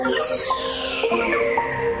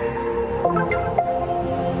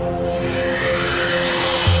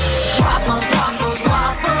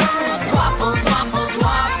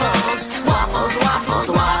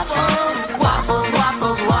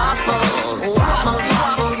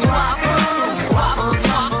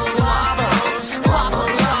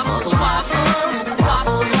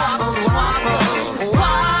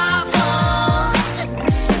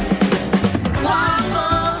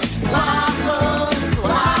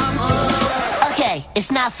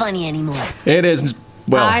It's not funny anymore. It is.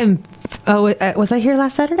 Well, was I here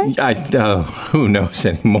last Saturday? Who knows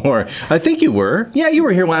anymore? I think you were. Yeah, you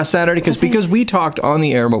were here last Saturday because we talked on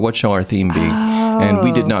the air about what shall our theme be. And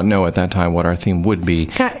we did not know at that time what our theme would be.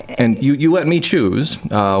 And you let me choose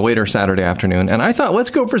later Saturday afternoon. And I thought, let's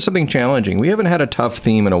go for something challenging. We haven't had a tough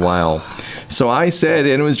theme in a while. So I said,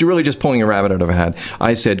 and it was really just pulling a rabbit out of a hat,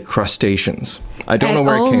 I said crustaceans. I don't know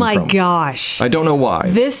where it came from. Oh my gosh. I don't know why.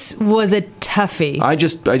 This was a toughie. I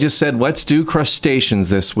just said, let's do crustaceans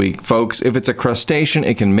this week. Folks, if it's a crustacean,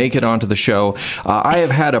 it can make it onto the show. I have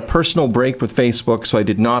had a personal break with Facebook, so I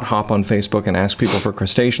did not hop on Facebook and ask people for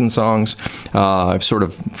crustacean songs. I've sort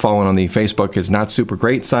of fallen on the Facebook is not super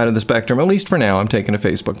great side of the spectrum. At least for now, I'm taking a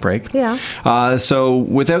Facebook break. Yeah. So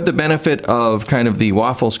without the benefit of kind of the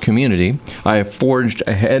Waffles community, I have forged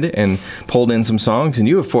ahead and pulled in some songs, and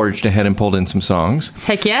you have forged ahead and pulled in some songs.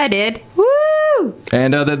 Heck yeah, I did. Woo!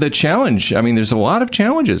 And the challenge, I mean, there's a lot of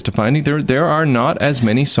challenges to finding. There are not as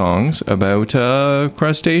many songs about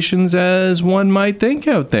crustaceans as one might think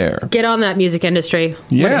out there. Get on that, music industry.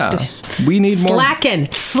 Yeah. We need more. Slacking.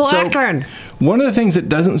 So, one of the things that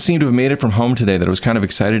doesn't seem to have made it from home today that I was kind of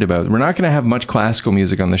excited about, we're not going to have much classical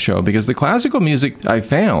music on the show because the classical music I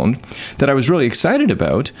found that I was really excited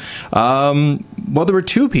about, well, there were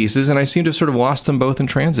two pieces and I seem to have sort of lost them both in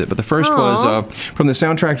transit. But the first was from the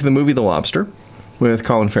soundtrack to the movie The Lobster with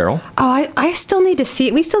Colin Farrell. Oh, I still need to see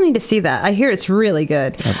it. We still need to see that. I hear it's really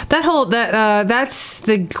good. That's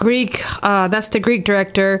the Greek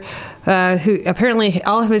director who apparently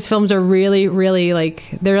all of his films are really, really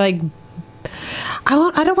they're like,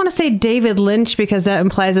 I don't want to say David Lynch because that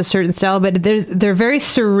implies a certain style, but they're very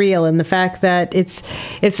surreal in the fact that it's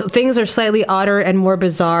things are slightly odder and more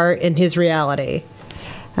bizarre in his reality.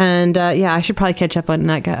 And I should probably catch up on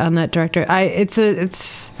that director.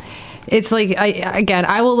 It's like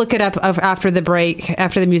I will look it up after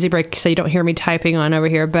the music break, so you don't hear me typing on over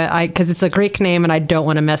here. But because it's a Greek name and I don't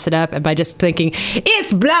want to mess it up, and by just thinking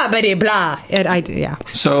it's blah blah blah, and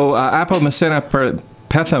So Apo Messena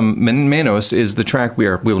Menos is the track we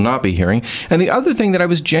will not be hearing. And the other thing that I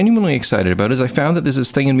was genuinely excited about is I found that there's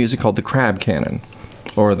this thing in music called the crab canon.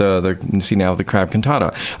 Or the crab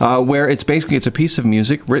cantata, where it's a piece of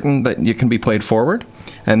music written that you can be played forward,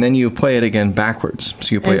 and then you play it again backwards.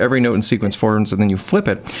 So you play every note in sequence forwards, and then you flip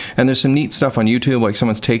it. And there's some neat stuff on YouTube, like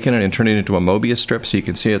someone's taken it and turned it into a Mobius strip, so you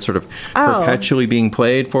can see it sort of perpetually being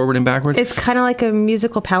played forward and backwards. It's kind of like a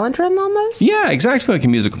musical palindrome almost? Yeah, exactly like a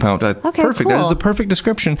musical palindrome. Okay, perfect. cool. That is a perfect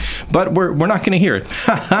description, but we're not going to hear it.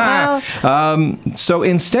 So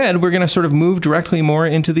instead, we're going to sort of move directly more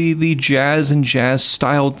into the jazz and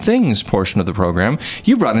jazz-styled things portion of the program.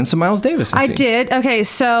 You brought in some Miles Davis. I did. Okay,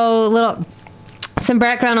 so some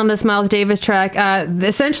background on this Miles Davis track.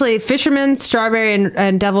 Essentially, Fisherman, Strawberry,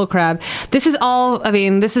 and Devil Crab. This is all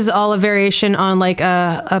a variation on like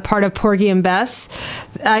a part of Porgy and Bess.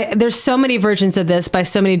 There's so many versions of this by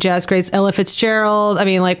so many jazz greats. Ella Fitzgerald. I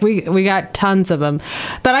mean, like we got tons of them.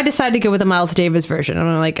 But I decided to go with the Miles Davis version.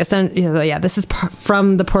 I'm like, this is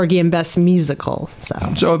from the Porgy and Bess musical.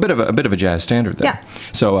 So a bit of a jazz standard there. Yeah.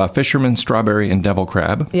 So Fisherman, Strawberry, and Devil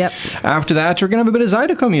Crab. Yep. After that, we're gonna have a bit of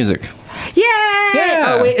Zydeco music. Yay!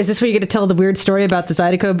 Yeah. Oh wait, is this where you get to tell the weird story about the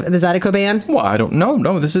Zydeco band? Well, I don't know.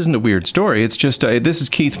 No, this isn't a weird story. It's just this is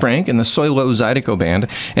Keith Frank and the Soilo Zydeco Band,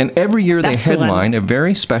 and every year they headline a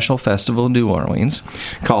very special festival in New Orleans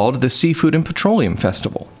called the Seafood and Petroleum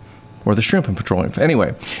Festival. Or the Shrimp and Petroleum.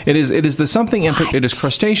 Anyway, it is the something. It is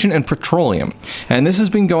crustacean and petroleum, and this has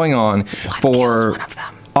been going on for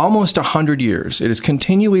almost 100 years. It is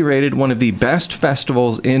continually rated one of the best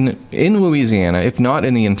festivals in Louisiana, if not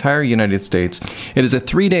in the entire United States. It is a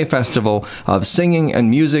 3-day festival of singing and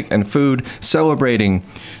music and food, celebrating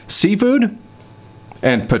seafood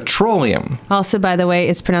and petroleum. Also, by the way,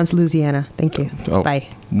 it's pronounced Louisiana. Thank you. Oh, bye.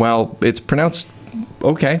 Well, it's pronounced.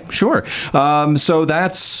 Okay, sure. So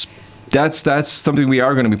that's something we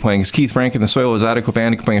are going to be playing. Is Keith Frank and the Soilo Zydeco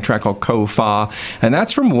Band playing a track called Ko Fa, and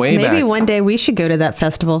that's from way back. Maybe one day we should go to that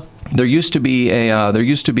festival. There used to be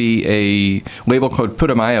a label called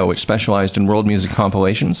Putumayo, which specialized in world music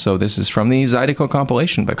compilations. So this is from the Zydeco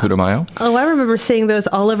compilation by Putumayo. Oh, I remember seeing those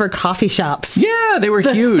all over coffee shops. Yeah, they were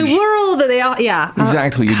huge. The world that they all, yeah.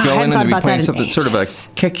 Exactly. You'd go in and they'd be playing something sort of a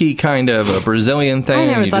kicky kind of a Brazilian thing. I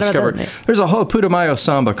never and you thought discover about that. there's a whole Putumayo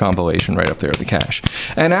samba compilation right up there at the cache.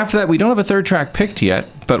 And after that, we don't have a third track picked yet,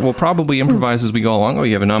 but we'll probably improvise as we go along. Oh,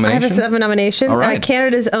 you have a nomination? I have a nomination. All right.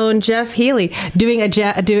 Canada's own Jeff Healey doing a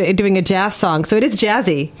jazz song. So it is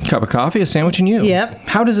jazzy. Cup of coffee, a sandwich, and you. Yep.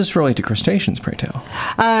 How does this relate to Crustaceans, pray tell?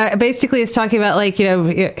 Basically, it's talking about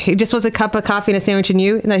he just wants a cup of coffee and a sandwich and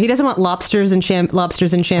you. No, he doesn't want lobsters and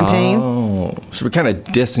champagne. Oh, so we're kind of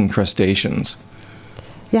dissing Crustaceans.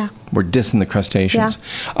 Yeah. We're dissing the Crustaceans.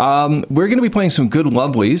 Yeah. We're going to be playing some Good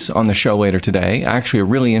Lovelies on the show later today. Actually, a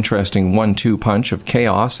really interesting 1-2 punch of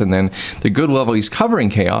Chaos, and then the Good Lovelies covering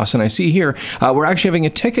Chaos. And I see here, we're actually having a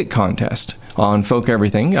ticket contest on Folk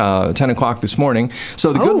Everything, 10 o'clock this morning.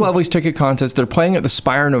 So the Good Lovelies ticket contest, they're playing at the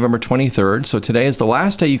Spire November 23rd. So today is the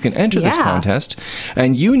last day you can enter this contest.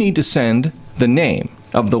 And you need to send the name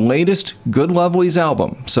of the latest Good Lovelies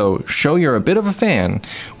album. So show you're a bit of a fan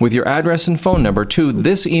with your address and phone number to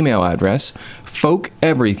this email address,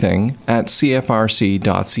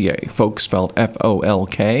 folkeverything@cfrc.ca. Folk spelled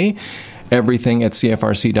F-O-L-K. Everything at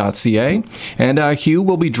cfrc.ca. And Hugh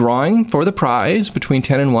will be drawing for the prize between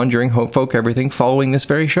 10 and 1 during Folk Everything following this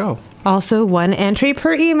very show. Also, 1 entry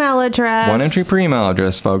per email address. 1 entry per email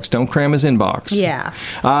address, folks. Don't cram his inbox. Yeah.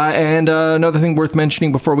 And another thing worth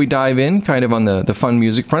mentioning before we dive in, kind of on the fun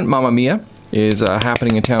music front, Mamma Mia is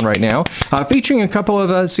happening in town right now, featuring a couple of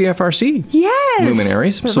CFRC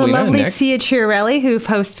luminaries. The Selena lovely and Nick. Sia Chiarelli, who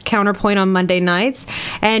hosts Counterpoint on Monday nights,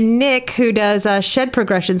 and Nick, who does Shed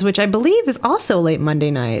Progressions, which I believe is also late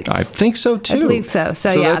Monday nights. I think so, too. I believe so.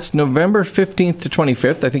 So that's November 15th to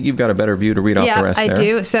 25th. I think you've got a better view to read off the rest there. Yeah, I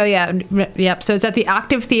do. So, yep. So it's at the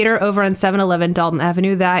Octave Theater over on 711 Dalton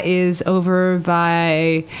Avenue. That is over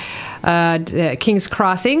by King's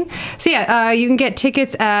Crossing. So you can get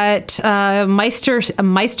tickets at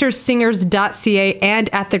meistersingers.ca and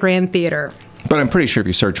at the Grand Theater. But I'm pretty sure if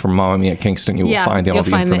you search for Mamma Mia Kingston, you will find all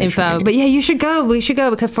the info. But you should go. We should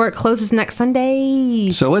go before it closes next Sunday.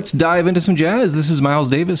 So let's dive into some jazz. This is Miles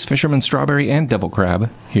Davis, Fisherman Strawberry, and Devil Crab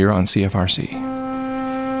here on CFRC.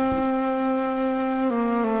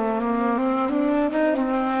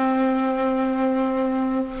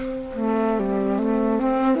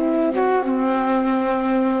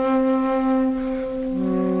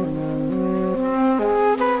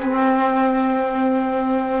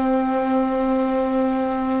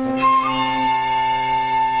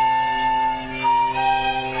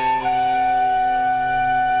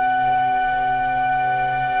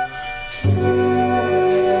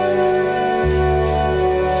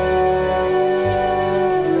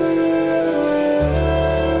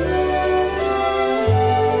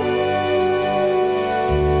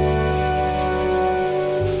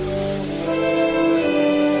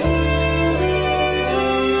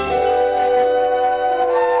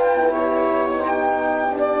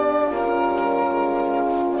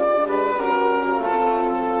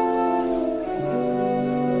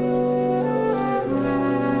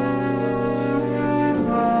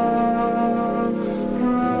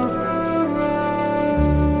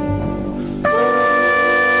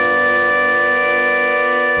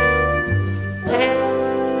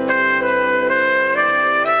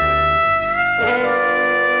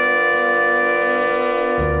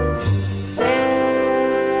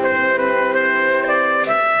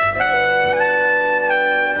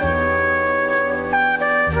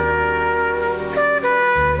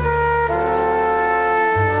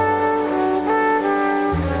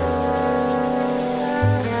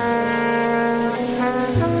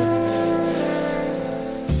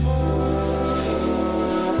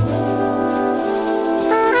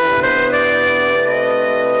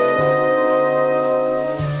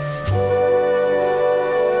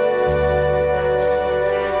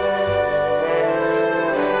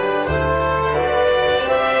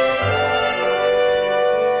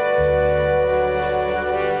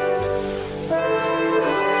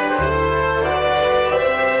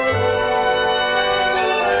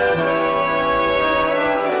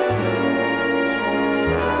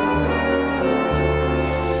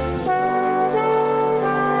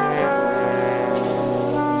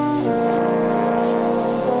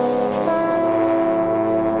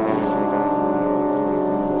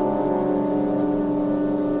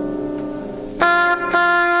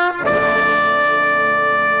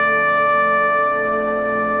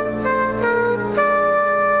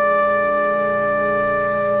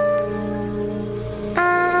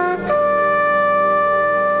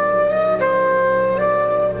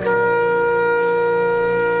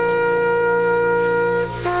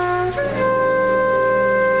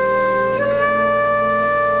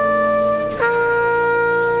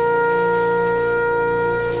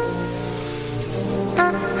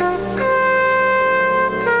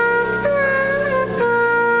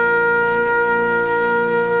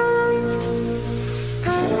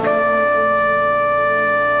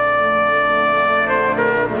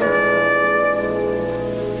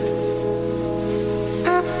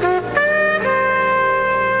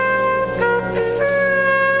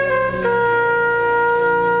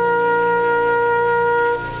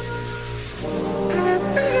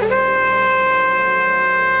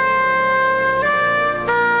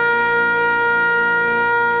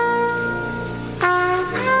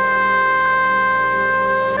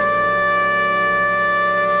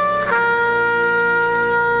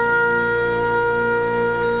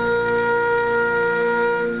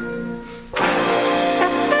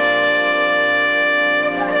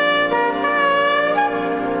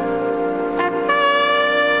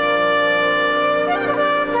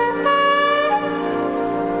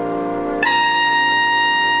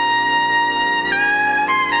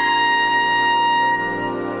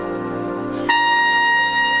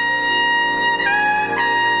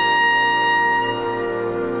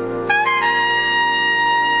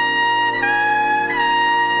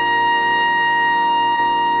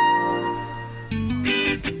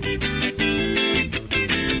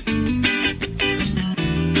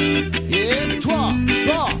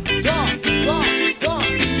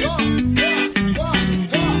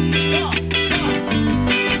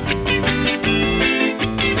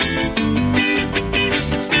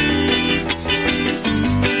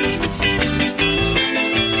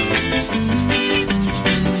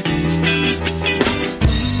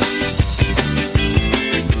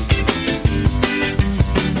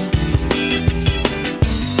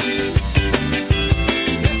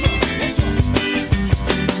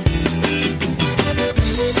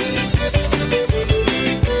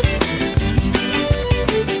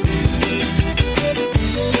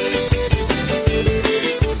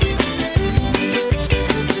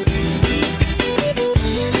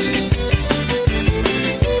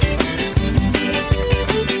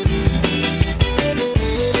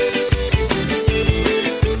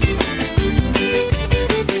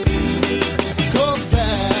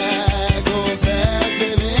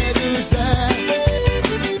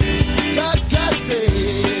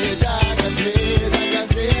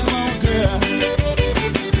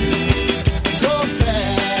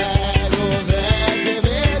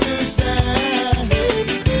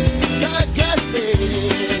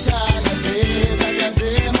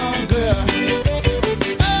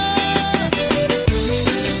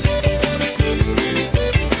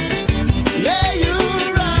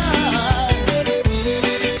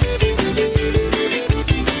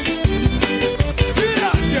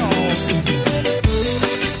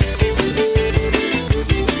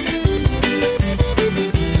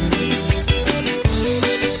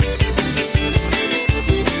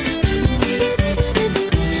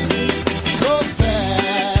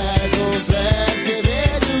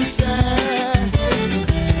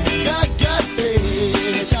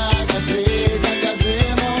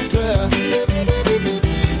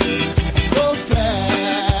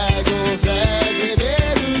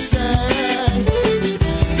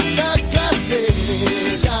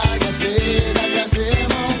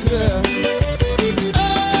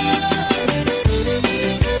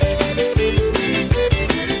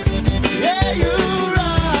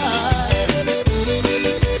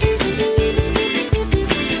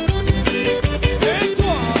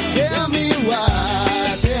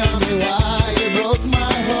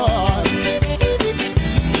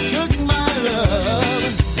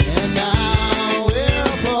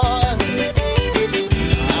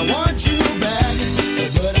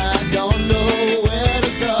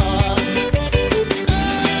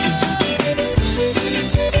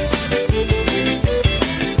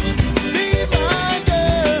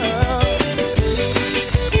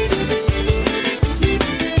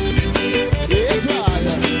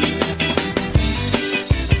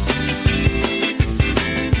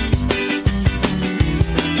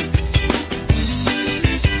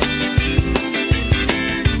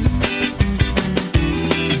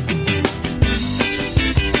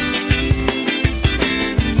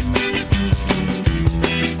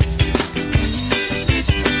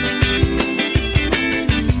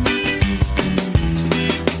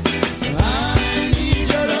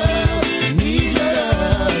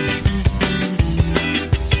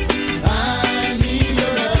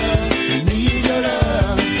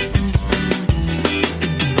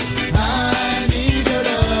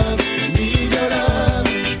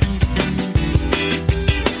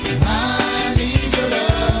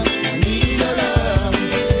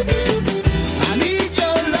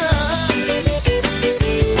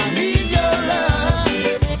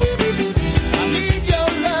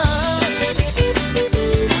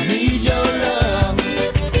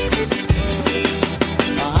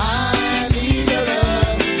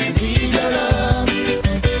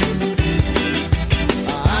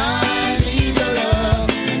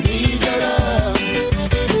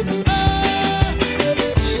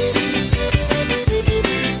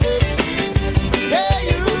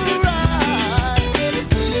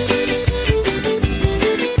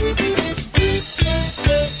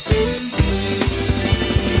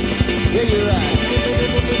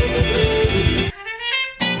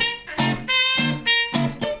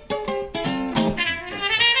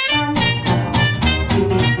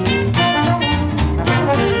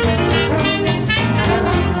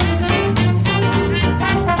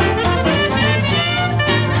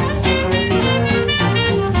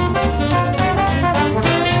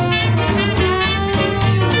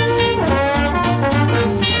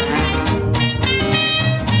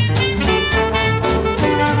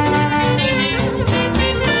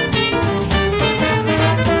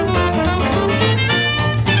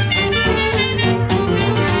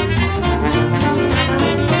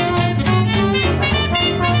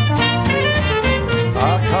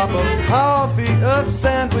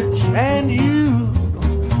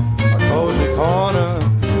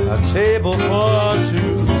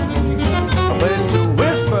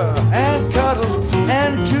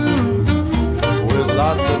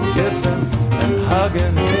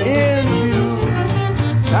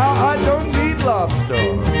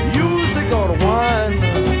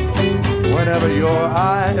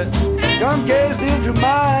 come gaze into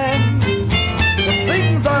mine. The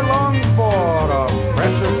things I long for are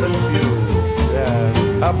precious and few.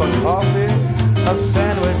 Yes, cup of coffee, a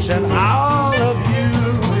sandwich, and all of you.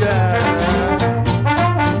 Yeah.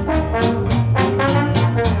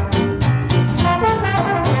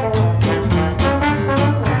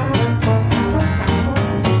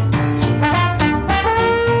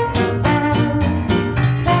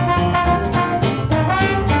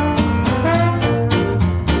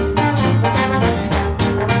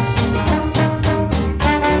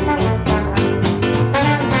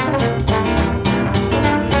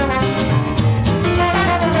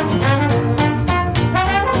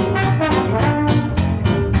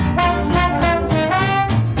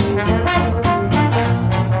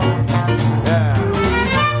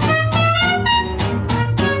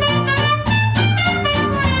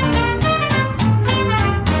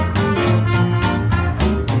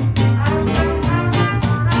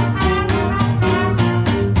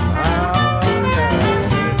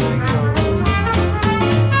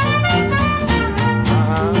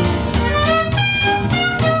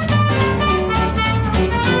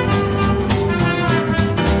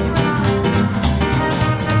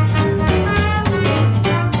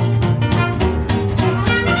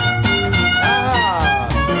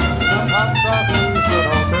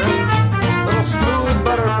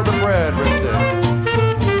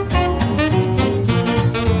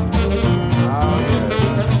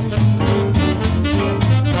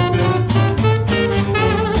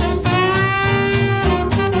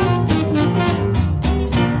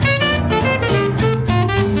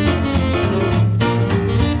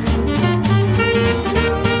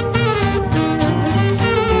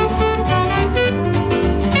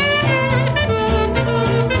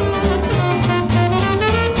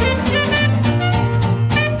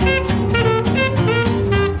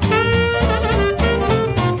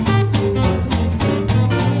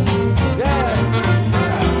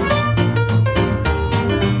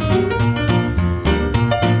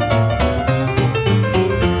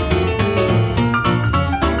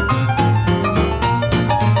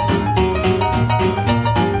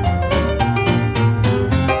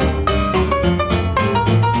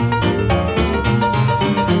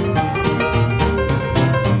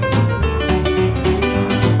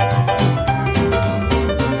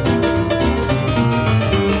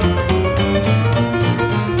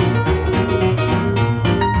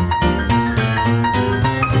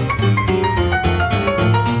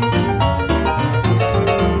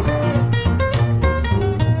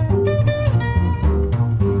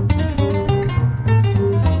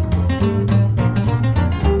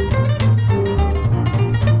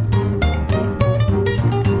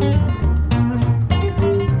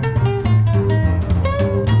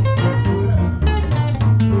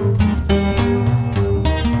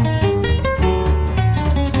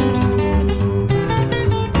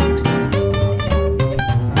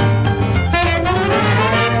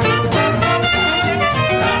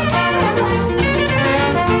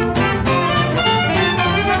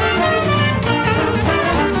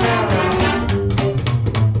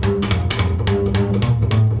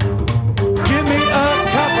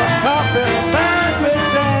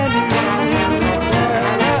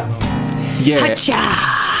 Yeah. Hacha!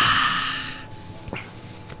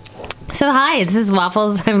 So hi, this is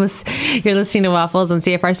Waffles. You're listening to Waffles on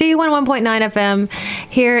CFRC 101.9 FM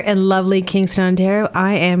here in lovely Kingston, Ontario.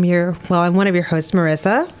 I'm one of your hosts,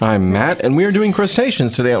 Marissa. I'm Matt, and we are doing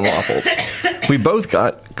Crustaceans today on Waffles. We both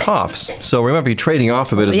got coughs, so we might be trading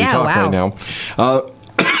off a bit as we talk right now.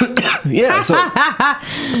 Yeah, so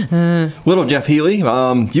little Jeff Healy, you've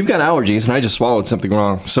got allergies, and I just swallowed something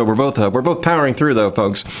wrong. So we're both powering through, though,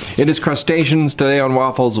 folks. It is Crustaceans today on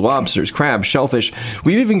Waffles, lobsters, crabs, shellfish.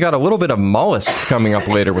 We've even got a little bit of mollusk coming up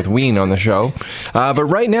later with Ween on the show. But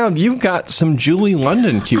right now, you've got some Julie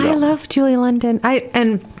London queued up. I love Julie London.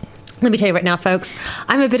 And let me tell you right now, folks,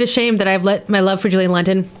 I'm a bit ashamed that I've let my love for Julie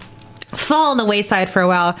London fall on the wayside for a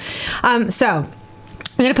while. So I'm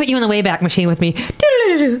going to put you in the Wayback Machine with me.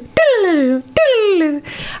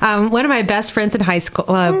 One of my best friends in high school.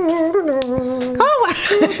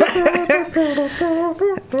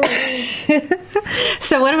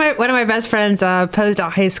 So one of my best friends posed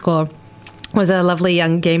at high school was a lovely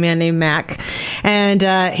young gay man named Mac, and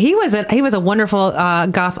he was a wonderful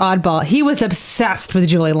goth oddball. He was obsessed with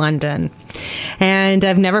Julie London, and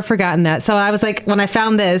I've never forgotten that. So I was like, when I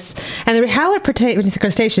found this, and how it pertains to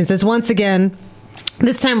crustaceans is once again.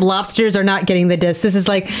 This time, lobsters are not getting the disc. This is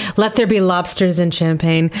like, let there be lobsters in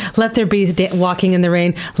Champagne. Let there be walking in the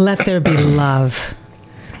rain. Let there be love.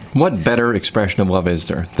 What better expression of love is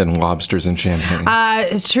there than lobsters and champagne?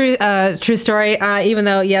 True story. Even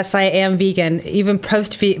though, yes, I am vegan, even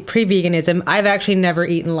pre-veganism, I've actually never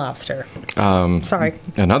eaten lobster. Sorry.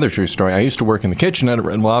 Another true story. I used to work in the kitchen at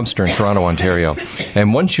Red Lobster in Toronto, Ontario.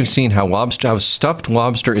 And once you've seen how stuffed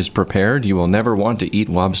lobster is prepared, you will never want to eat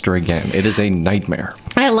lobster again. It is a nightmare.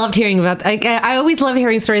 I loved hearing about. I always love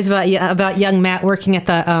hearing stories about young Matt working at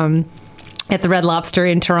the Red Lobster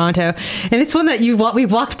in Toronto, and it's one that we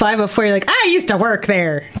walked by before. You're like, I used to work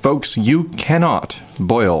there. Folks, you cannot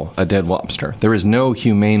boil a dead lobster. There is no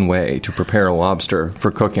humane way to prepare a lobster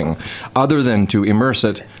for cooking other than to immerse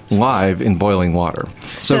it live in boiling water.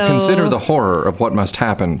 So consider the horror of what must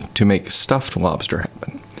happen to make stuffed lobster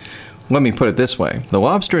happen. Let me put it this way. The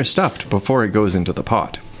lobster is stuffed before it goes into the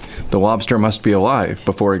pot. The lobster must be alive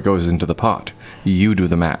before it goes into the pot. You do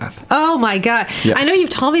the math. Oh, my God. Yes. I know you've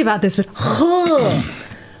told me about this, but...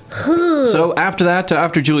 So after that,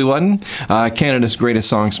 after Julie London, Canada's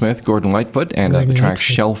greatest songsmith, Gordon Lightfoot, and the track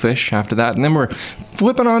Shellfish after that. And then we're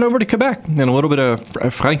flipping on over to Quebec and a little bit of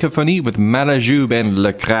francophonie with Malajube and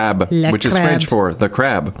Le Crabe, which is French for the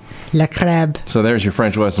crab. Le Crabe. So there's your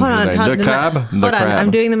French lesson for today. Le Crabe, the crab.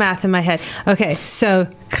 I'm doing the math in my head. Okay, so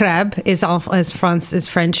crabe is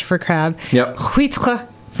French for crab. Yep. Huître,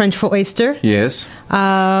 French for oyster. Yes.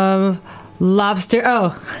 Lobster.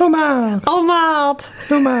 Homard.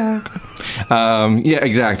 Yeah,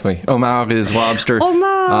 exactly. Homard is lobster.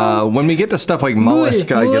 Homard. When we get to stuff like mollusk,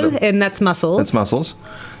 and that's mussels. That's mussels.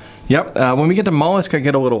 Yep. When we get to mollusk, I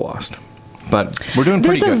get a little lost. But we're doing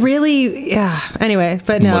pretty good. There's a really, anyway,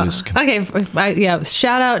 but no. Mollusk. Okay,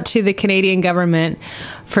 shout out to the Canadian government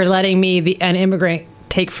for letting me, an immigrant,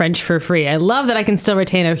 take French for free. I love that I can still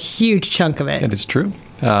retain a huge chunk of it. It is true.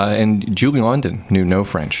 And Julie London knew no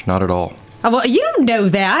French, not at all. Well, you don't know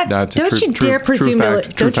that. Don't you dare presume about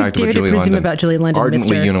Julie London,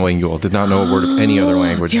 Ardently unilingual. Did not know a word of any other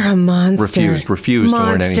language. You're a monster. Refused to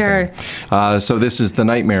learn anything. So this is the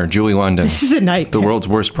nightmare, Julie London. This is the nightmare. The world's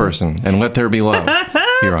worst person. And Let There Be Love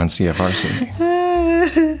here on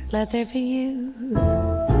CFRC. Let there be you.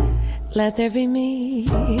 Let there be me.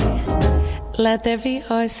 Let there be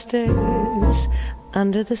oysters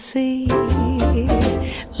under the sea.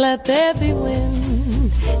 Let there be wind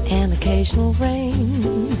and occasional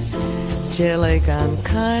rain, chili con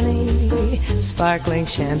carne, sparkling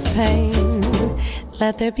champagne.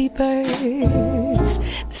 Let there be birds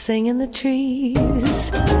to sing in the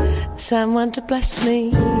trees, someone to bless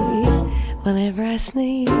me whenever I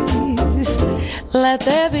sneeze. Let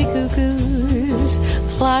there be cuckoos,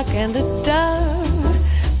 flock and a dove,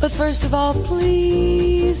 but first of all,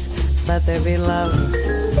 please, let there be love.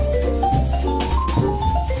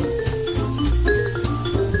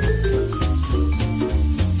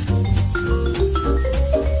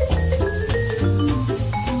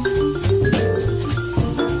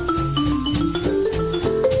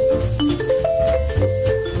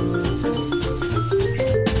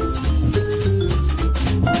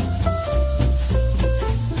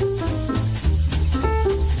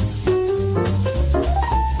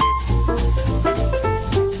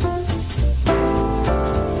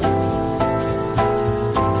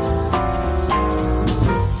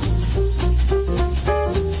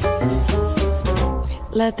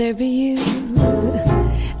 Let there be you,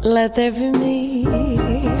 let there be me,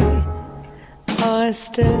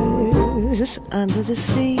 oysters under the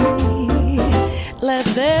sea. Let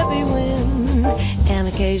there be wind and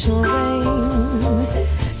occasional rain,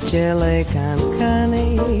 chili con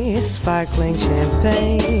carne, sparkling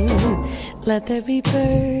champagne. Let there be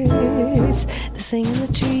birds to sing in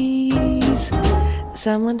the trees,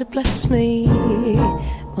 someone to bless me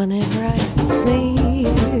whenever I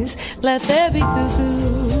sneeze. Let there be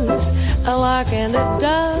cuckoos, a lark and a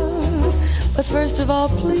dove, but first of all,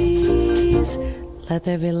 please, let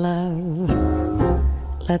there be love.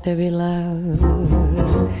 Let there be love.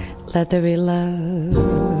 Let there be love.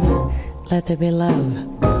 Let there be love.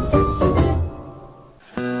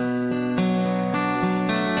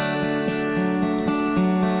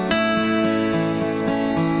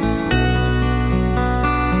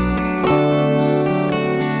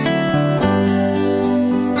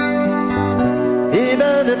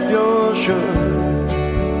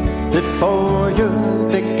 Before you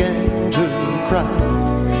begin to cry,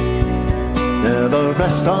 never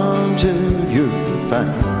rest until you find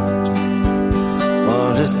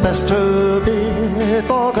what is best to be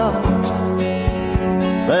forgot.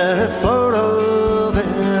 Let it float over in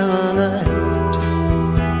the night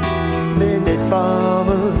beneath the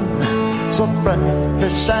moon so brightly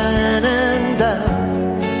shining down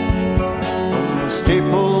on the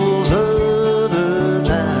steeples of the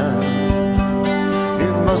town.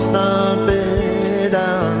 You must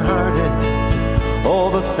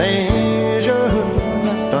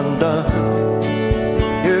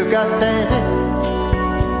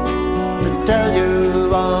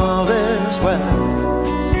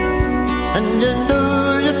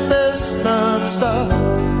stop.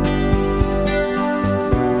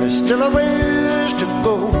 There's still a ways to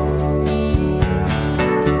go.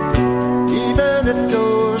 Even if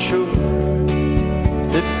you're sure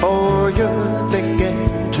before you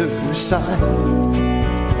begin to sigh,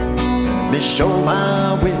 let me show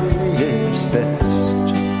my way is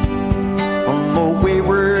best on the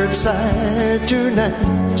wayward side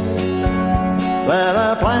tonight. Let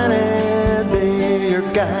our planet be your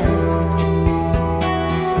guide.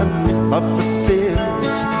 Up the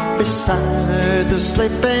fields beside the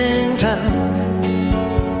sleeping town,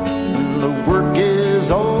 and the work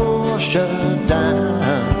is all shut down.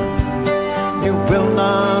 You will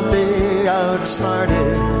not be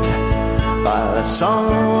outsmarted by that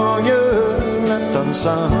song you left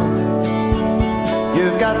unsung.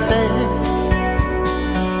 You've got faith,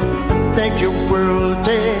 think your world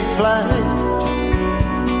take flight.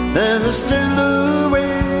 Then there's still a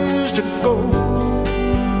ways to go,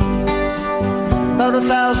 about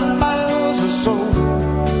 1,000 miles or so.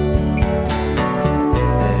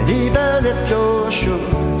 And even if you're sure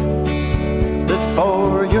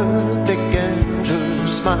before you begin to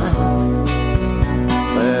smile,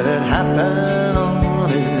 let it happen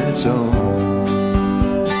on its own.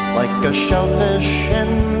 Like a shellfish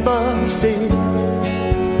in the sea,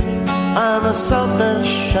 I'm as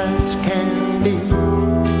selfish as can be.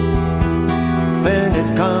 When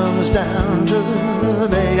it comes down to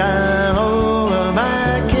me and all of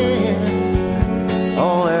my kin,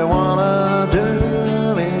 all they wanna do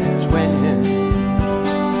is win.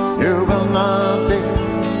 You will not be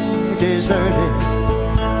deserted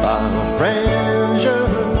by friends you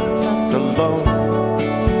left alone.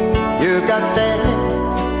 You got that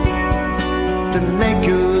to make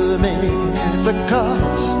you make the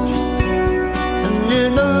cost, and you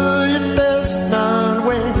know you best not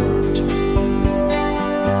wait.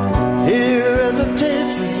 Here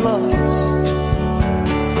hesitates is lost.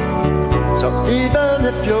 So even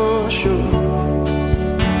if you're sure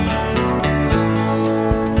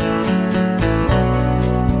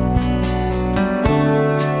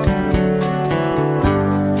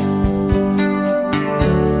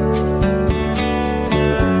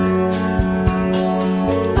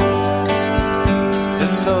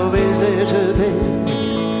it's so easy to be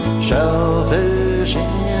shellfish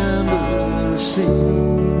in the sea.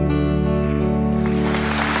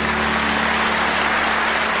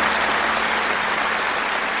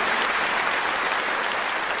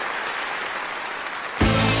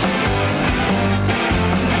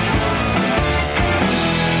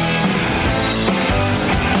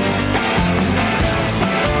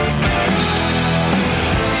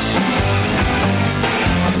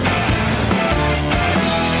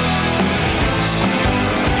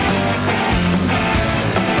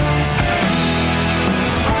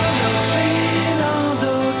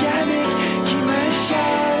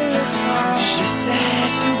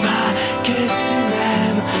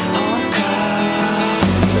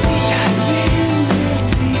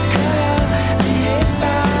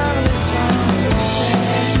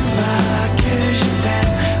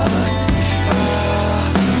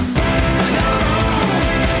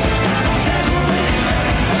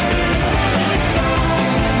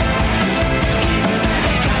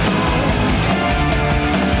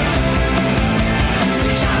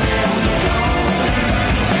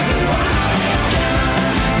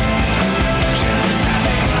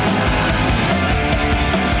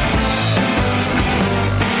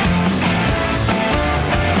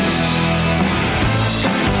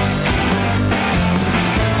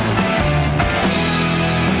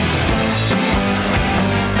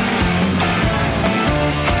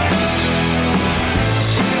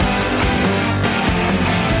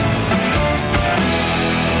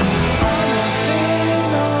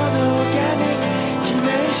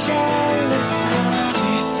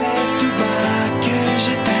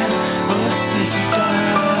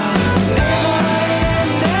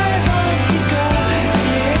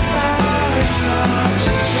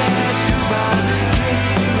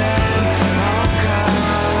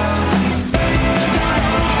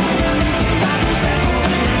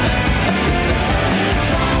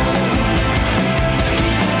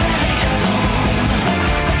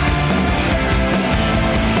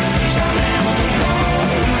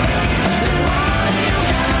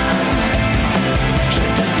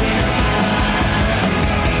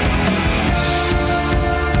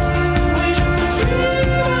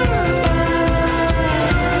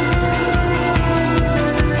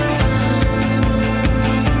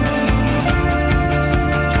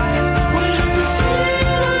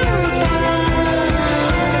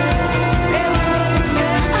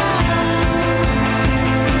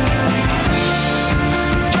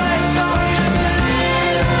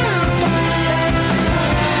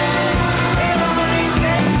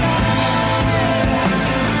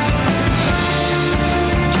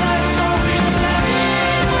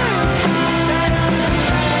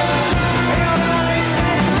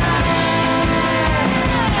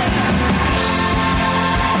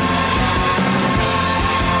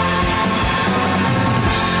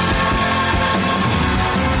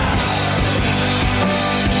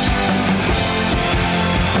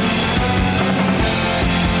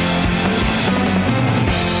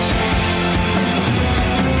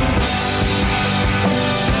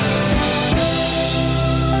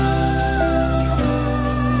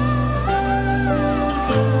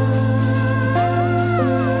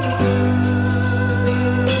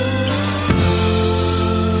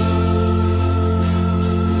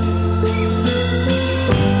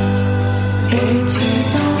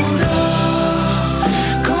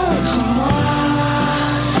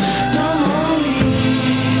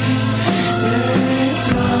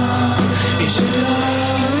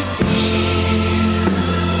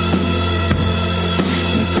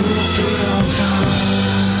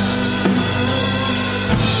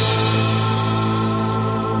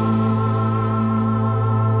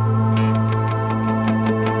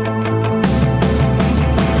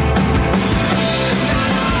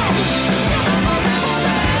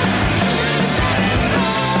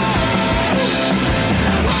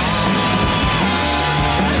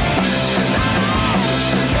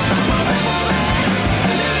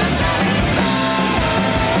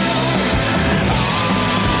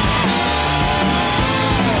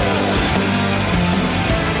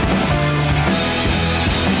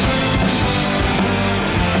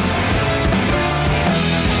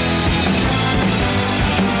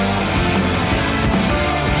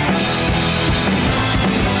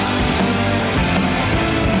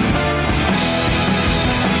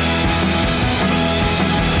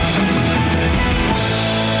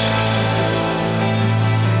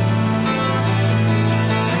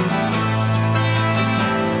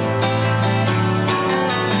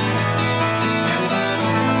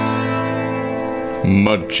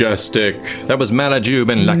 Majestic. That was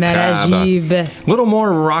Malajube and La Malajube. Crab. A little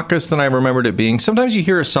more raucous than I remembered it being. Sometimes you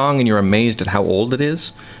hear a song and you're amazed at how old it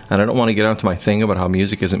is. And I don't want to get onto my thing about how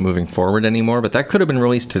music isn't moving forward anymore, but that could have been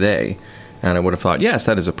released today. And I would have thought, yes,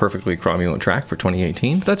 that is a perfectly cromulent track for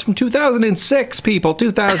 2018. But that's from 2006, people.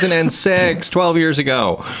 2006, 12 years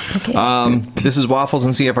ago. Okay. This is Waffles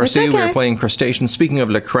and CFRC. Okay. We're playing Crustaceans. Speaking of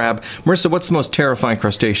Le Crab, Marissa, what's the most terrifying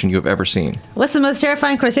crustacean you have ever seen? What's the most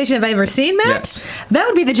terrifying crustacean I've ever seen, Matt? Yes. That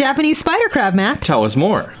would be the Japanese spider crab, Matt. Tell us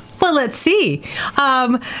more. Well, let's see.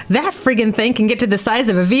 That friggin' thing can get to the size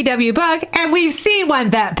of a VW bug, and we've seen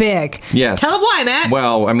one that big. Yes. Tell them why, Matt.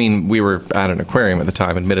 Well, I mean, we were at an aquarium at the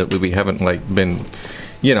time. Admittedly, we haven't, been,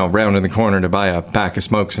 round in the corner to buy a pack of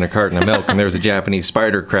smokes and a carton of milk, and there was a Japanese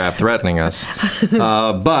spider crab threatening us.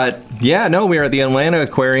 But, yeah, no, we were at the Atlanta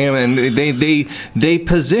Aquarium, and they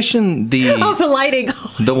position the... Oh, the lighting.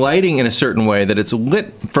 The lighting in a certain way that it's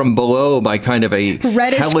lit from below by kind of a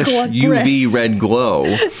reddish hellish UV red glow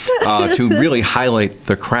to really highlight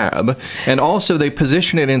the crab. And also they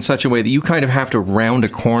position it in such a way that you kind of have to round a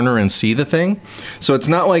corner and see the thing. So it's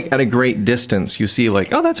not like at a great distance you see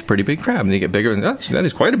oh, that's a pretty big crab. And you get bigger and that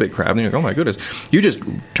is quite a big crab. And you're like, oh my goodness. You just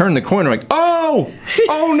turn the corner oh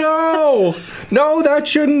no, no, that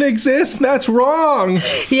shouldn't exist. That's wrong.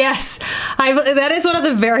 Yes. That is one of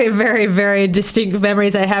the very, very, very distinct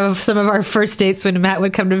memories I have of some of our first dates when Matt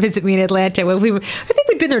would come to visit me in Atlanta. I think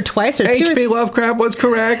we'd been there twice or two. H.P. Lovecraft was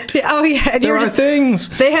correct. Oh, yeah. And there are things.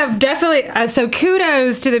 They have definitely... so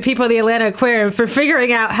kudos to the people of the Atlanta Aquarium for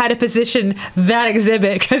figuring out how to position that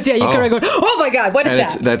exhibit. Because, you could have gone, oh, my God, what is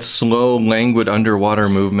that? It's that slow, languid underwater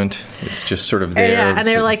movement. It's just sort of there. Yeah, and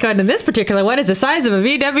they're like, in this particular one is the size of a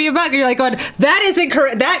VW bug. And you're like, that is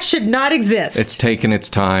incorrect. That should not exist. It's taken its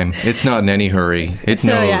time. It's not in any hurry. It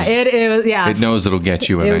knows. It knows it'll get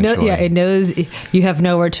you eventually. It knows you have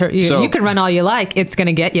nowhere to... You can run all you like. It's going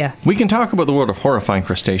to get you. We can talk about the world of horrifying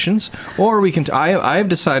crustaceans, or we can... I have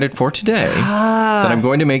decided for today that I'm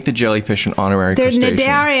going to make the jellyfish an honorary crustacean. They're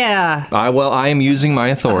Nidaria. I am using my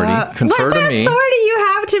authority. Confer to me. What authority you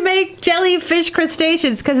have to make jellyfish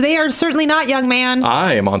crustaceans? Because they are certainly not, young man.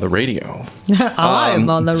 I am on the radio. I am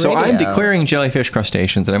on the radio. So I'm declaring jellyfish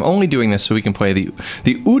crustaceans, and I'm only doing this so we can play the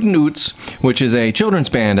Ootin' Oots, which is a children's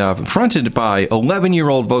band fronted by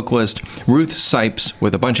 11-year-old vocalist Ruth Sipes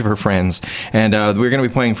with a bunch of her friends. And we're going to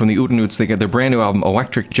be playing from the Ootin' Oots. They got their brand new album,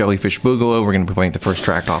 Electric Jellyfish Boogaloo. We're going to be playing the first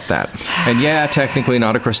track off that. And yeah, technically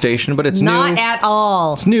not a crustacean, but it's not new. Not at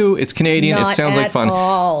all. It's new. It's Canadian. Not it sounds like fun.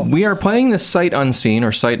 All. We are playing this sight unseen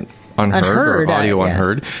or sight unheard or audio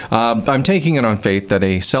unheard. I'm taking it on faith that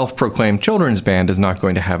a self-proclaimed children's band is not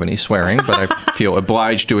going to have any swearing, but I feel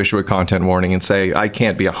obliged to issue a content warning and say I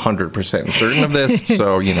can't be 100% certain of this,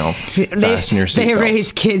 so, fasten your seatbelts. They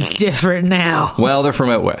raise kids different now. Well, they're from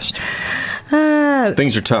out west.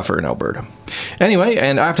 Things are tougher in Alberta. Anyway,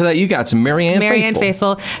 and after that, you got some Marianne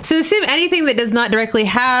Faithfull. So assume anything that does not directly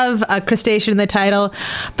have a crustacean in the title,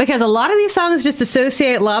 because a lot of these songs just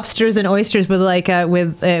associate lobsters and oysters with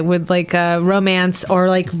romance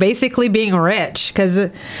or basically being rich.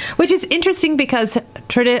 Which is interesting because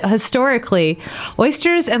historically,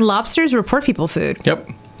 oysters and lobsters were poor people food. Yep.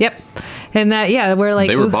 And that, we're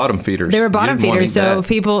they were bottom feeders. They were bottom feeders. So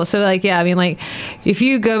people, if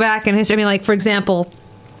you go back in history, for example,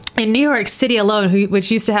 in New York City alone, which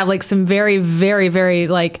used to have some very, very, very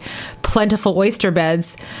plentiful oyster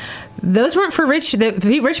beds, those weren't for rich.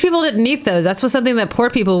 Rich people didn't eat those. That's something that poor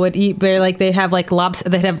people would eat. They'd have lobster.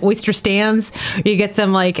 They'd have oyster stands. You get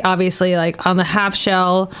them obviously on the half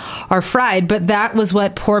shell or fried, but that was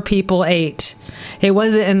what poor people ate. It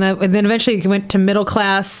wasn't, and then eventually it went to middle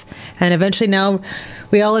class, and eventually now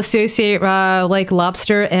we all associate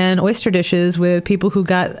lobster and oyster dishes with people who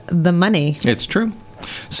got the money. It's true.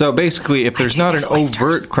 So basically, if there's not an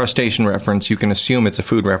overt crustacean reference, you can assume it's a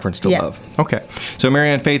food reference to love. Okay. So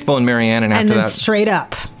Marianne Faithfull and Marianne, and after then that, straight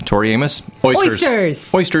up, Tori Amos. Oysters.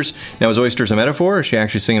 Now, is oysters a metaphor, or is she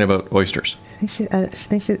actually singing about oysters? I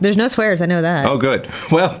think there's no swears. I know that. Oh, good.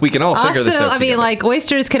 Well, we can all figure this out together.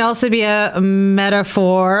 Oysters can also be a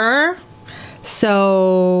metaphor.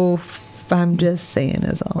 So I'm just saying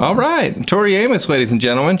is all. All right. Tori Amos, ladies and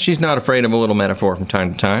gentlemen. She's not afraid of a little metaphor from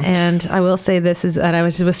time to time. And I will say and I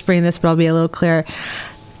was whispering this, but I'll be a little clearer.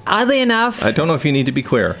 Oddly enough... I don't know if you need to be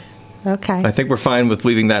clear. Okay. I think we're fine with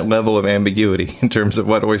leaving that level of ambiguity in terms of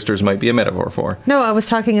what oysters might be a metaphor for. No, I was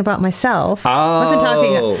talking about myself. Oh, I wasn't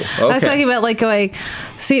talking. I was okay. talking about like going.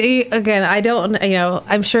 See, again, I don't.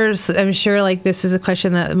 I'm sure. Like this is a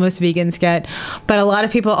question that most vegans get, but a lot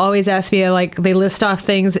of people always ask me like they list off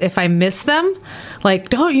things if I miss them, like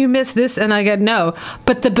don't you miss this? And I go no.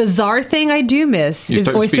 But the bizarre thing I do miss is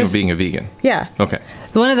oysters. Speaking of being a vegan. Yeah. Okay.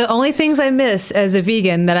 One of the only things I miss as a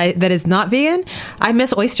vegan that is not vegan, I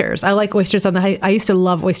miss oysters. I like oysters on the. I used to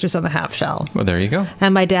love oysters on the half shell. Well, there you go.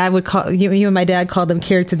 And my dad would call you and my dad called them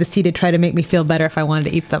carrots of the sea to try to make me feel better if I wanted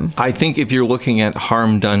to eat them. I think if you're looking at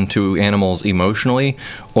harm done to animals emotionally,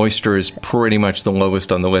 oyster is pretty much the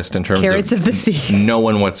lowest on the list in terms carrots of the sea.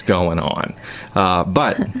 Knowing what's going on.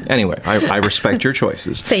 But anyway, I respect your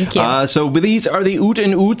choices. Thank you. So these are the Oot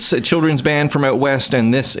and Oots, a children's band from out west,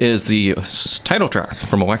 and this is the title track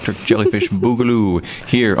from Electric Jellyfish Boogaloo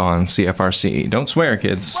here on CFRC. Don't swear,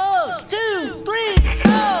 kids. 1, 2, 3,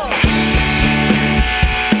 go!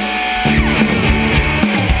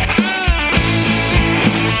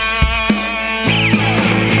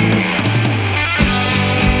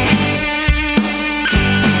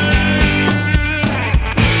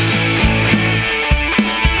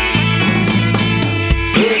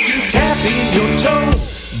 First you tap in your toe,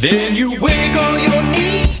 then you wiggle your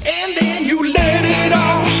knee, and then you let it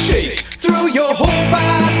all shake through your whole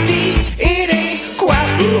body. It ain't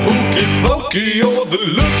quite the hokey pokey or the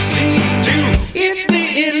look-see too. It's the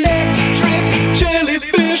electric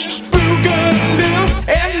jellyfish boogaloo,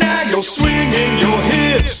 and now you're swinging your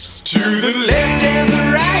hips to the left and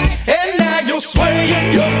the right, and now you're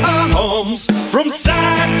swaying your arms from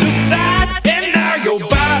side to side, and now you're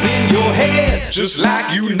bobbing your head just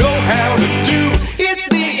like you know how to do. It's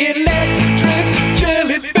the electric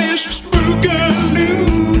jellyfish boogaloo.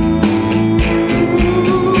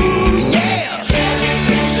 Yeah!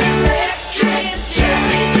 Jellyfish electric,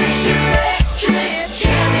 jellyfish electric,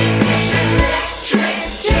 jellyfish electric,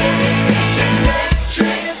 jellyfish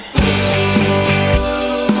electric.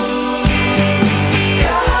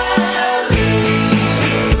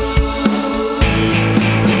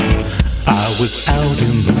 I was out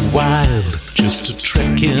in the wild, just a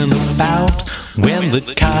trekking about, when the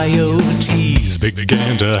coyotes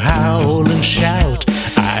began to howl and shout.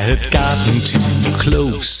 I had gotten too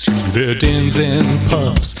close to their dens and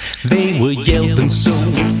pups. They were yelping so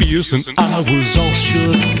fierce and I was all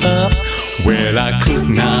shook up. Well, I could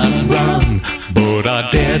not run, but I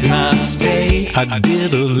dared not stay. I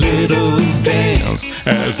did a little dance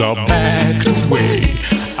as I backed away.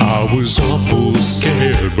 I was awful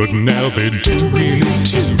scared, but now they're doing it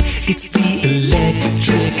too. It's the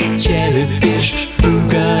electric jellyfish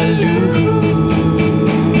boogaloo.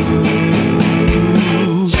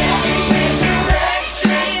 Jellyfish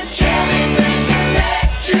electric, jellyfish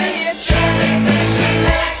electric, jellyfish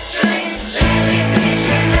electric, jellyfish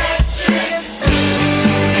electric.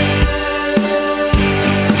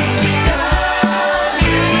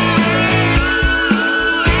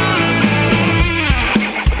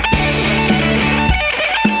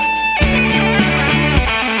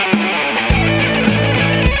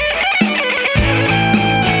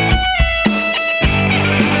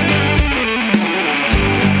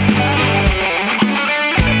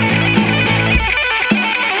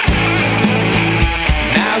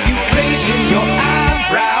 Now you raising your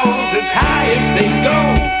eyebrows as high as they go,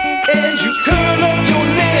 and you curl up your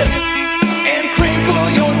lip and crinkle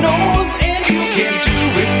your nose, and you can do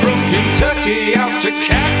it from Kentucky out to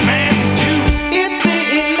Kathmandu. It's the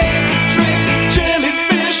electric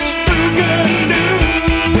jellyfish boogaloo.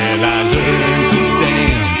 Well, I learned to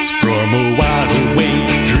dance from a wide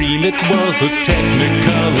awake dream. It was a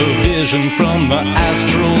technicolor vision from the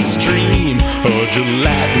astral stream, a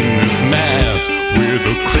gelatinous mass with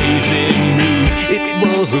a crazy move. It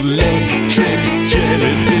was electric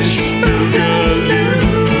jellyfish boogaloo.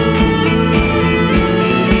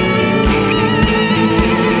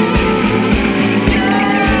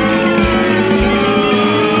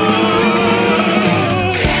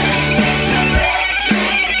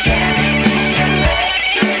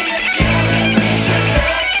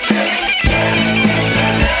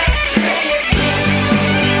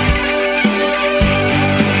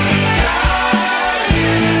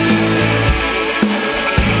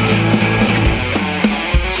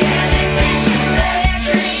 Jellyfish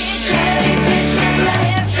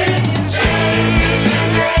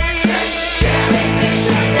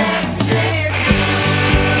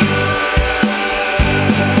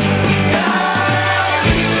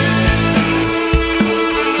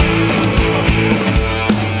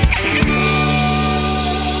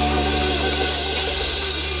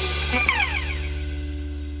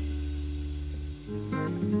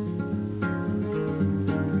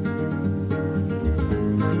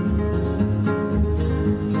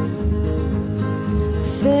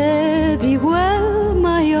Fare thee well,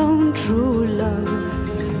 my own true love.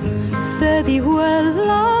 Fare thee well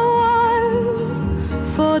awhile,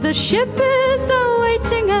 for the ship is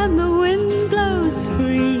a-waiting and the wind blows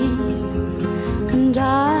free, and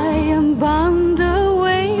I am bound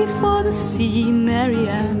away for the sea,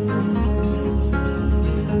 Marianne.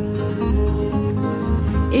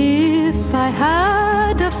 If I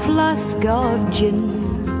had a flask of gin,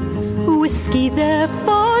 whiskey there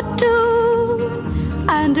for two,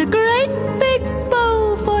 and a great big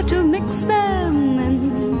bowl for to mix them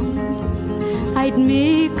in, I'd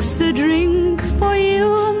mix a drink for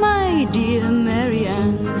you, my dear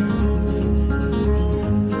Marianne.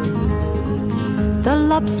 The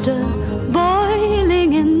lobster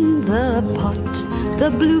boiling in the pot, the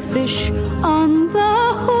bluefish on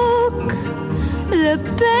the hook, the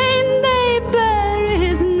pain they bear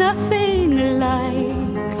is nothing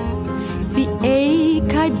like the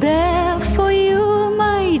ache I bear for you,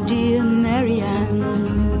 my dear Marianne.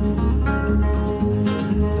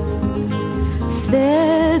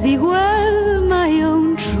 Fare thee well, my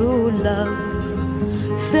own true love.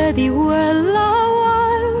 Fare thee well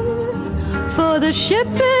awhile, for the ship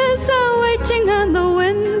is a-waiting and the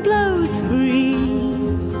wind blows free,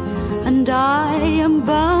 and I am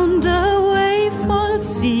bound away for the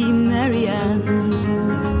sea, Marianne.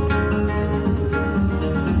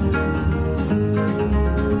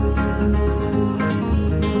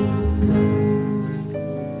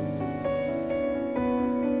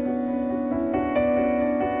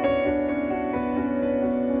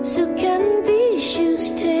 So can these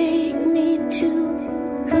shoes take me to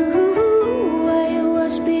who I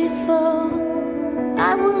was before?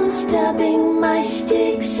 I was stabbing my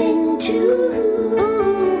sticks into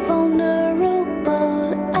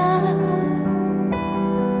vulnerable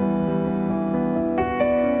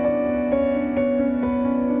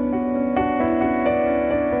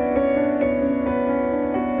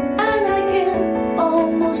and I can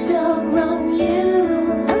almost outrun you.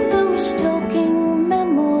 And those talking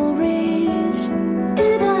memories,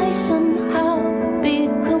 did I somehow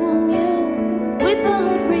become you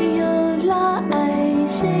without realizing?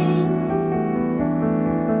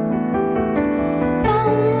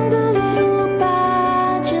 Found a little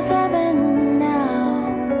patch of heaven now.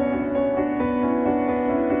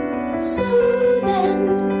 So then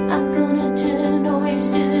I'm gonna turn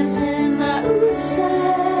oysters in the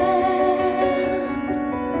sand,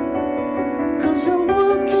 'cause I'm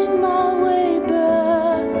working my way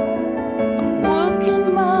back. I'm working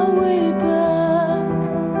my way back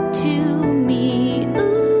to me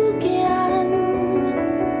again.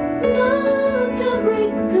 Not every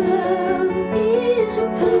girl is a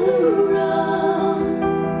pearl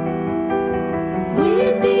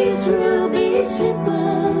with these ruby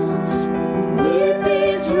slippers, with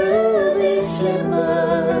these ruby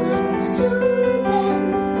slippers. So then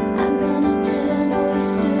I'm gonna turn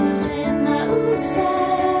oysters in the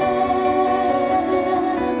sand,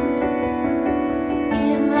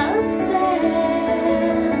 in the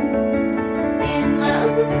sand, in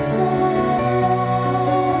the sand.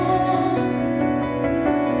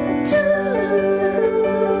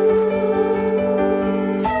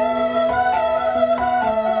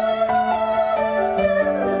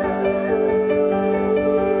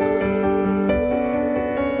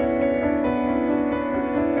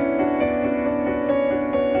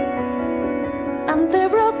 And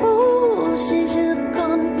there are forces of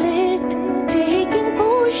conflict taking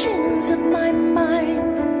portions of my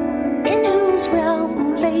mind, in whose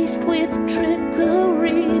realm, laced with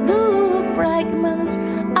trickery, the fragments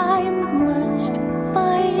I must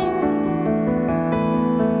find.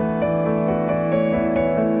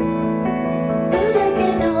 But I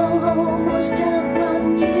can almost outrun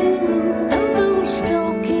you and those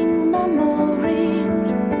stalking memories.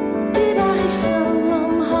 Did I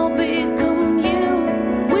somehow become you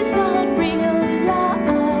without realizing?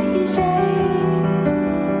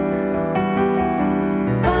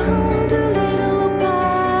 Found a little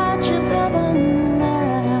patch of heaven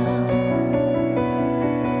now.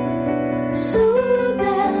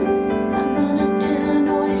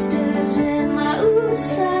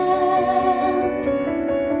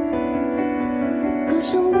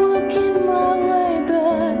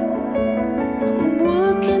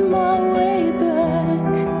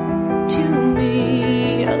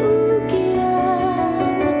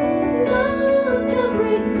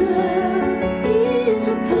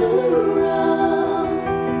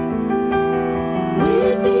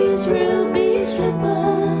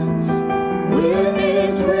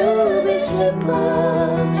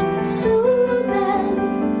 slippers. So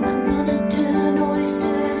then I'm gonna turn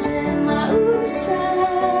oysters in my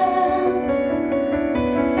sand.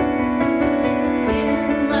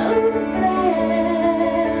 In my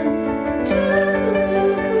sand too.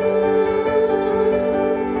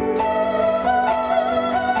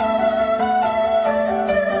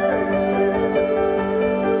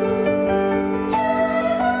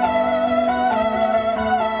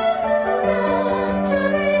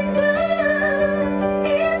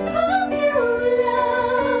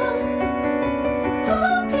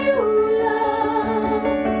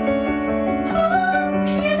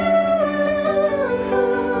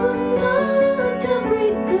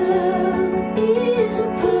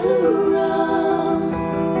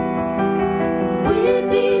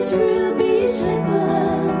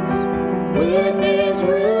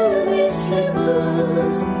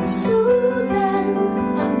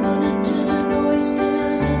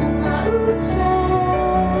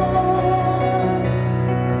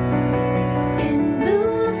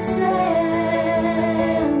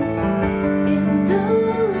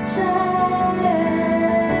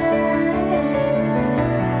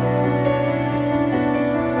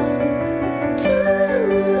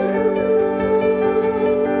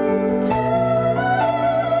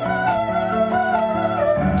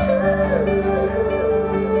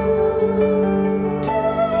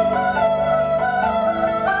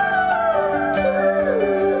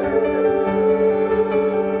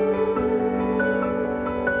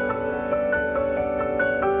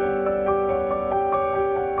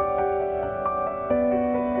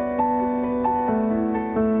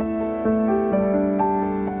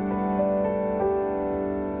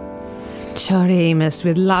 Tori Amos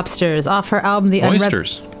with Lobsters off her album The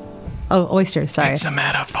Oysters. Oysters, sorry. It's a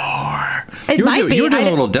metaphor. It might be. You were doing a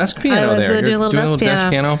little desk piano there. I was doing a little desk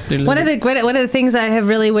piano. One of the things I have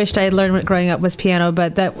really wished I had learned growing up was piano,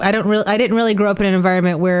 but that I didn't really grow up in an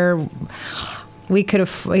environment where we could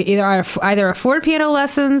either afford piano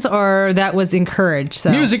lessons or that was encouraged.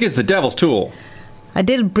 So. Music is the devil's tool. I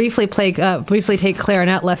did briefly take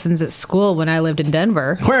clarinet lessons at school when I lived in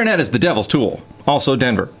Denver. Clarinet is the devil's tool. Also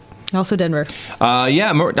Denver. Also Denver. I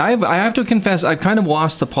have to confess, I kind of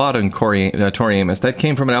lost the plot on Tori Amos. That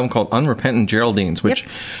came from an album called Unrepentant Geraldines, which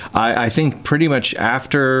I think pretty much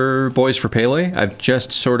after Boys for Pele, I've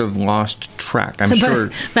just sort of lost track. I'm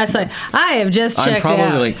sure. That's like, I have just checked I'm probably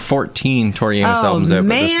out. like 14 Tori Amos albums out at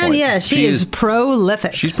this point. Yeah, she is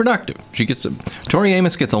prolific. She's productive. Tori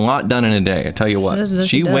Amos gets a lot done in a day, I tell you what.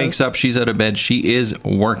 She wakes up, she's out of bed, she is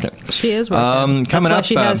working. She is working. That's why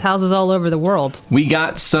she has houses all over the world. We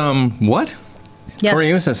got some. What? Yeah. Tori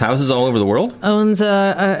Amos has houses all over the world. Owns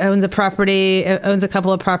a property. Owns a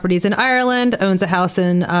couple of properties in Ireland. Owns a house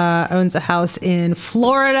in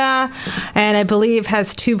Florida, and I believe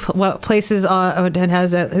has two places. And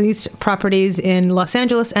has at least properties in Los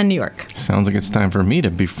Angeles and New York. Sounds like it's time for me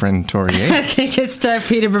to befriend Tori Amos. I think it's time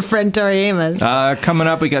for you to befriend Tori Amos. Coming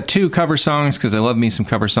up, we got two cover songs because I love me some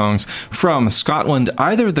cover songs from Scotland.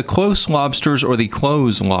 Either the Close Lobsters or the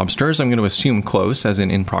Close Lobsters. I'm going to assume close, as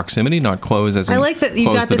in proximity, not close as in. I like that you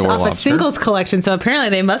got this off a singles collection, so apparently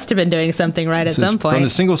they must have been doing something right at some point. From the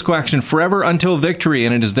singles collection, Forever Until Victory,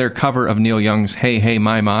 and it is their cover of Neil Young's Hey Hey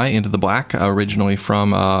My Into the Black, originally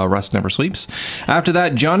from Rust Never Sleeps. After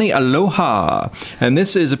that, Johnny Aloha, and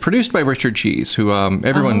this is produced by Richard Cheese, who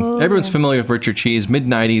everyone's familiar with Richard Cheese.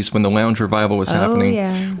 Mid-90s, when the lounge revival was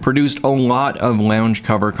happening, produced a lot of lounge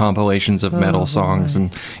cover compilations of metal songs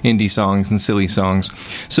and indie songs and silly songs.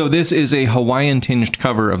 So this is a Hawaiian-tinged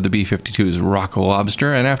cover of the B-52's Rock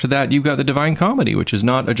Lobster, and after that you've got the Divine Comedy, which is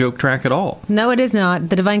not a joke track at all. No, it is not.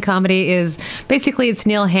 The Divine Comedy is basically it's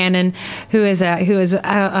Neil Hannon, who is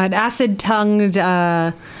an acid-tongued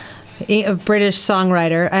British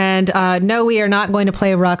songwriter, and no, we are not going to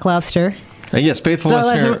play Rock Lobster. Yes, faithful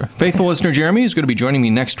listener Jeremy, who's going to be joining me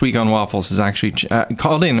next week on Waffles, is actually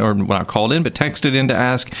called in, or well, not called in, but texted in to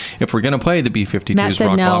ask if we're going to play the B-52's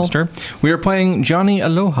Rock Lobster. We are playing Johnny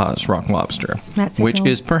Aloha's Rock Lobster, which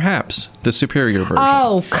is perhaps the superior version.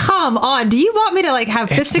 Oh, come on. Do you want me to have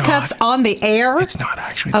fisticuffs on the air? It's not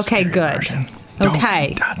actually the superior version. Don't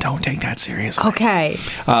take that seriously. Okay.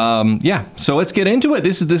 So let's get into it.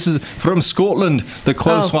 This is from Scotland, the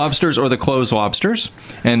Close Lobsters or the Close Lobsters,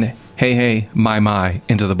 and Hey Hey My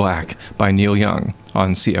Into the Black by Neil Young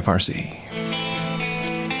on CFRC.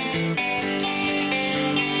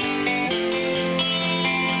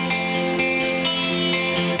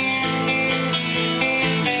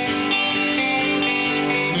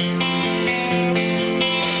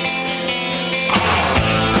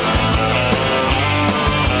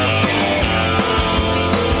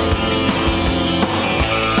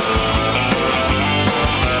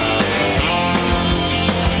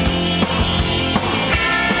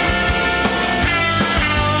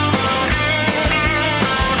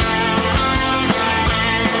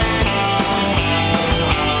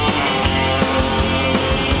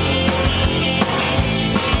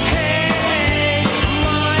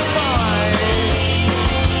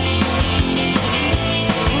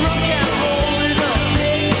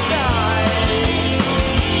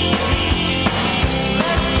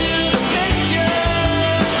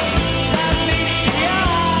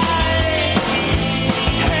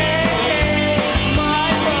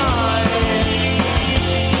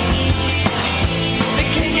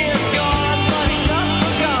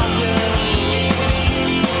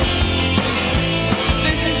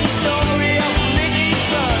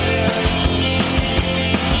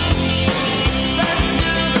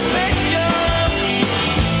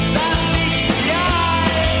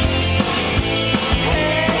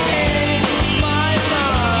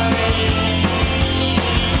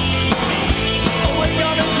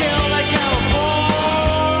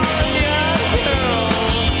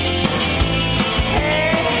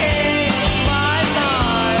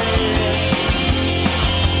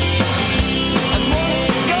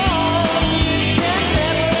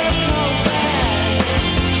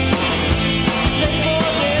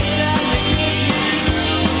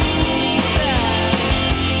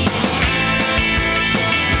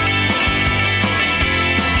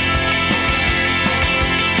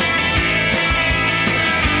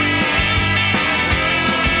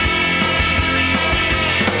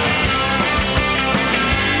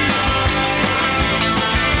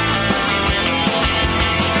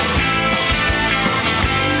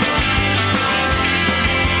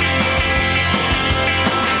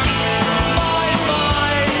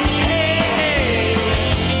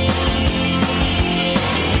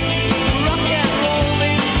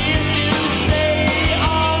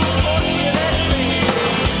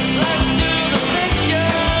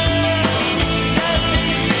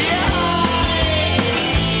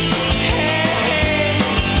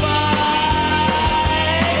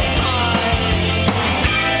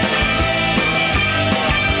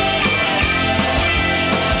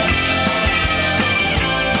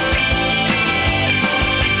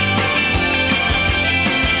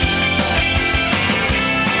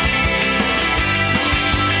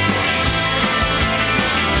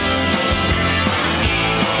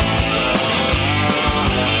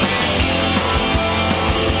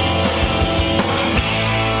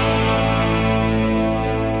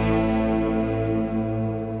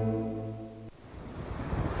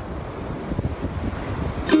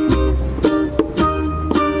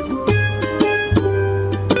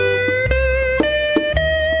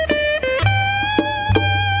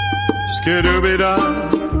 Skidooby-da,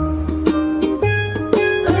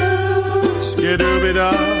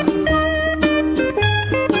 skidooby-da.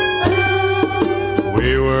 We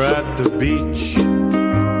were at the beach.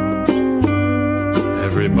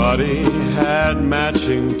 Everybody had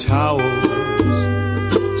matching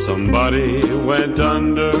towels. Somebody went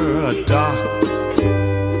under a dock,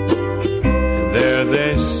 and there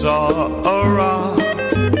they saw a rock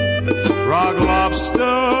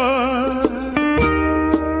lobster.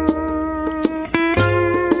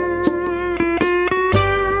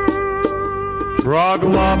 Rock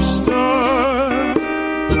lobster.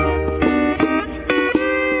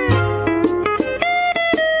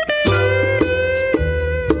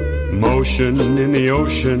 Motion in the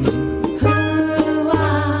ocean.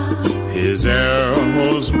 His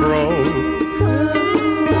arrows broke.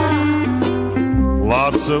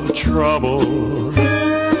 Lots of trouble.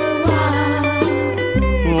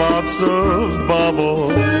 Lots of bubble.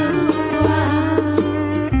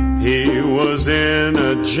 He was in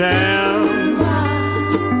a jam.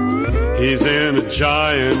 He's in a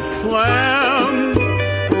giant clam.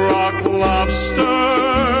 Rock lobster.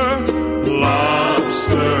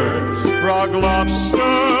 Lobster. Rock lobster.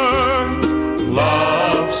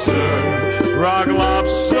 Lobster. Rock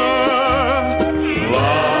lobster.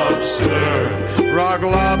 Lobster. Rock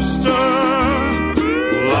lobster.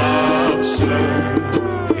 Lobster.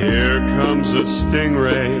 Here comes a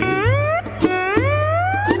stingray.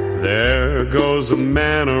 There goes a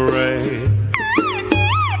manta ray.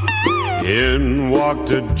 In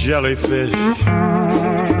walked a jellyfish.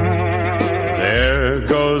 There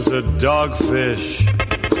goes a dogfish.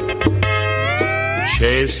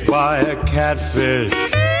 Chased by a catfish.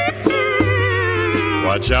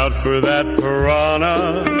 Watch out for that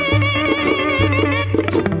piranha.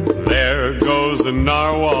 There goes a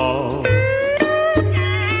narwhal.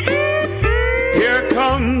 Here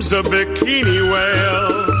comes a bikini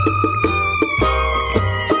whale.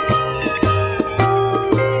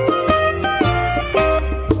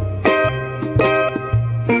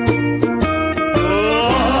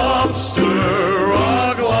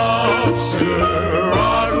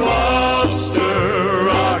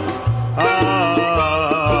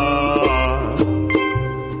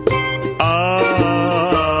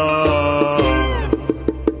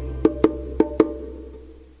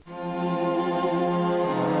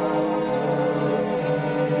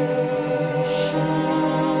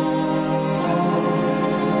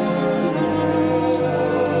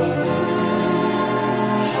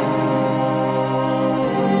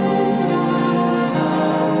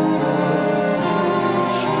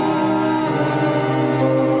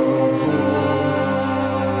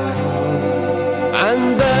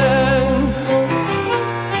 I'm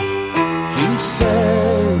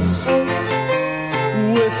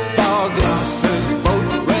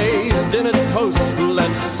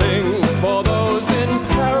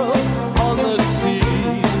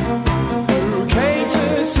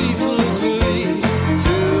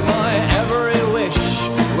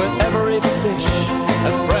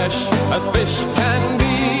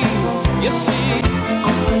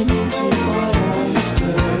into my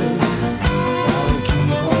oysters. I'll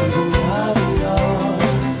keep on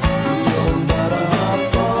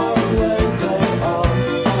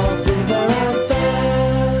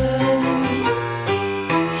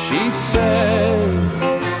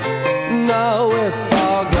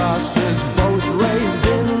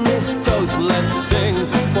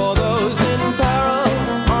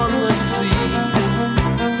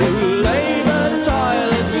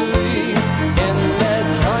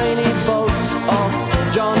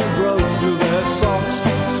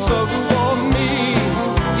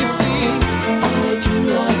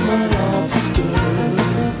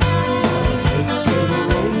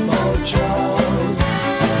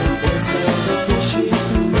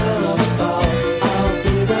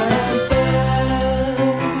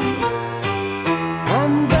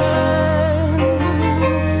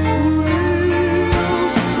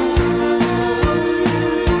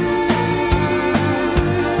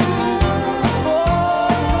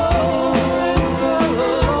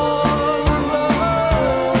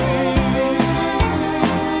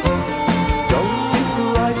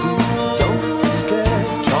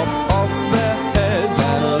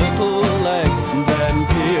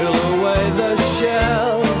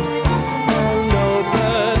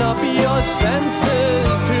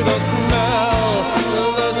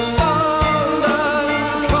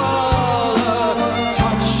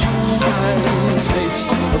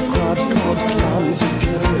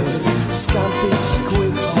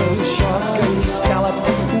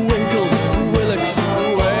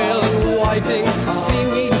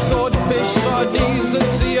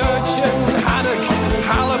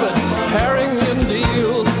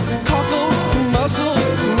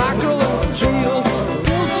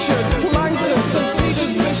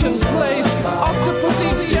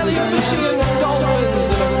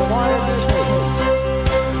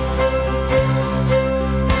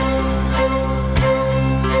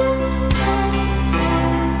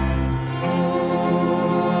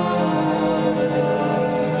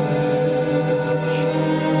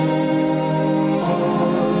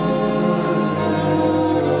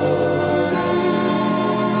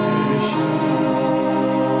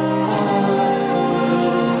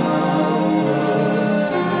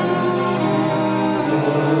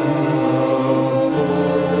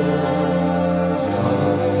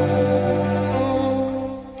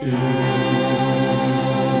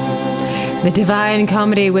The Divine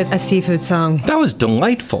Comedy with a seafood song. That was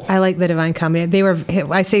delightful. I like the Divine Comedy.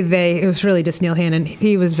 I say they, it was really just Neil Hannon.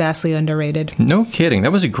 He was vastly underrated. No kidding.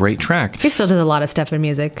 That was a great track. He still does a lot of stuff in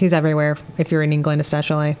music. He's everywhere, if you're in England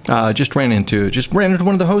especially. Just ran into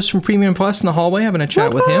one of the hosts from Premium Plus in the hallway, having a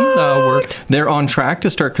chat with him. They're on track to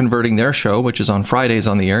start converting their show, which is on Fridays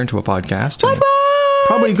on the air, into a podcast. What?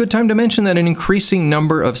 Probably a good time to mention that an increasing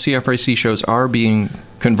number of CFRC shows are being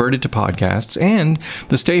converted to podcasts, and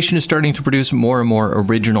the station is starting to produce more and more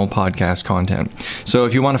original podcast content. So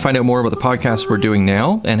if you want to find out more about the podcasts we're doing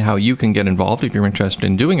now and how you can get involved if you're interested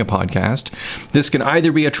in doing a podcast, this can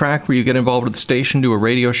either be a track where you get involved with the station, do a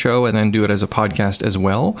radio show, and then do it as a podcast as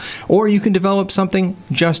well, or you can develop something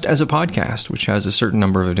just as a podcast, which has a certain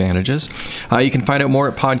number of advantages. You can find out more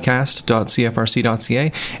at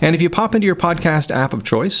podcast.cfrc.ca, and if you pop into your podcast app of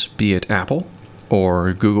choice, be it Apple,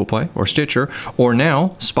 or Google Play, or Stitcher, or now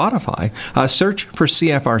Spotify, search for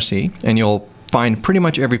CFRC, and you'll find pretty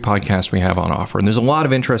much every podcast we have on offer. And there's a lot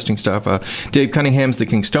of interesting stuff. Dave Cunningham's The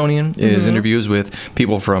Kingstonian is interviews with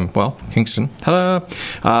people from, Kingston.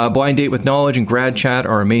 Ta-da! Blind Date with Knowledge and Grad Chat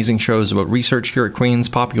are amazing shows about research here at Queen's.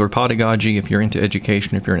 Popular Pedagogy, if you're into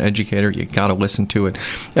education, if you're an educator, you got to listen to it.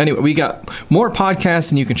 Anyway, we got more podcasts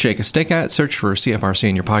than you can shake a stick at. Search for CFRC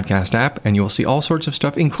in your podcast app, and you will see all sorts of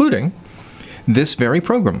stuff, including this very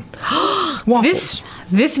program. Waffles.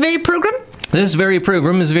 This very program? This very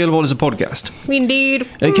program is available as a podcast. Indeed.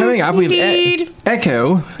 Coming up, we have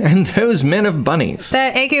Echo and Those Men of Bunnies. The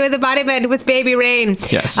Echo of the Body Bed with Baby Rain.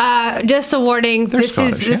 Yes. Just a warning. They're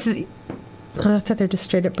Scottish, this is. I thought they're just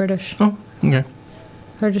straight up British. Oh, okay.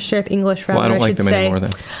 Or just straight up English, rather. Well, I don't like them anymore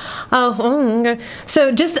then. Okay.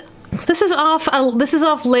 So just. This is off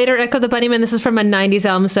later. Echo the Bunnymen. This is from a 90s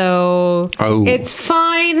album, so it's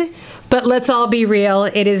fine. But let's all be real.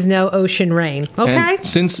 It is no Ocean Rain. Okay.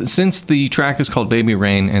 And since the track is called Baby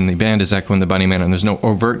Rain and the band is Echo and the Bunnymen, and there's no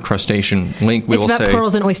overt crustacean link, it's about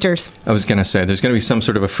pearls and oysters. I was going to say there's going to be some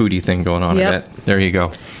sort of a foodie thing going on. Yep. I bet. There you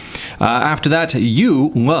go. After that,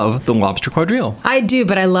 you love the Lobster Quadrille. I do,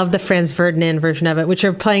 but I love the Franz Ferdinand version of it, which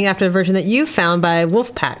are playing after the version that you found by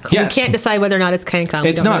Wolfpack. Yes. We can't decide whether or not it's CanCon.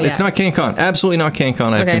 It's not. It's not CanCon. Absolutely not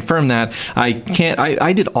CanCon. I've confirmed that.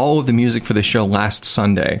 I did all of the music for the show last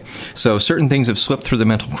Sunday, so certain things have slipped through the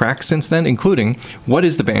mental cracks since then, including what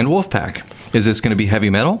is the band Wolfpack? Is this going to be heavy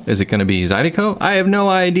metal? Is it going to be Zydeco? I have no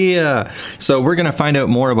idea. So we're going to find out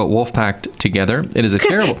more about Wolfpack together. It is a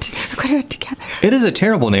terrible. It is a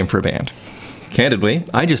terrible name for a band. Candidly,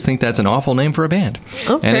 I just think that's an awful name for a band.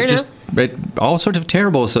 Oh, and it just all sorts of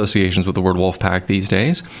terrible associations with the word Wolfpack these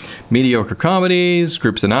days. Mediocre comedies,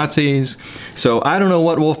 groups of Nazis. So I don't know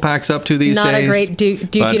what Wolfpack's up to these days. Not a great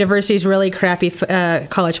Duke University's really crappy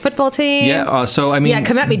college football team. Yeah, so I mean... Yeah,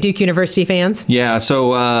 come at me, Duke University fans. Yeah, so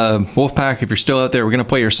Wolfpack, if you're still out there, we're going to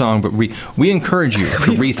play your song, but we encourage you to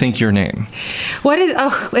rethink your name. What is...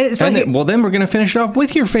 then we're going to finish it off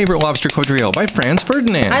with your favorite Lobster Quadrille by Franz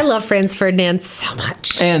Ferdinand. I love Franz Ferdinand so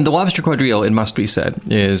much. And the Lobster Quadrille, it must be said,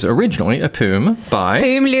 is originally a poem by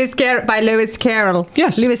Lewis Carroll.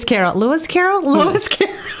 Yes. Lewis Carroll. Lewis Carroll? Lewis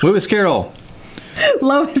Carroll. Lewis Carroll.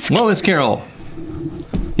 Lois Carroll.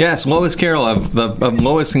 Yes, Lois Carroll of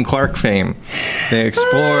Lois and Clark fame. They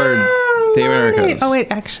explored the Americas. Oh, wait,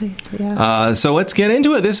 actually, yeah. So let's get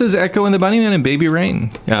into it. This is Echo and the Bunnymen and Baby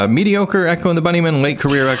Rain. Mediocre Echo and the Bunnymen, late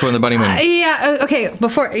career Echo and the Bunnymen. Okay,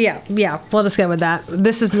 we'll just go with that.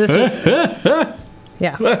 This is this week.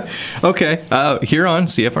 Yeah. Okay, here on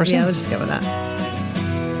CFRC. Yeah, we'll just go with that.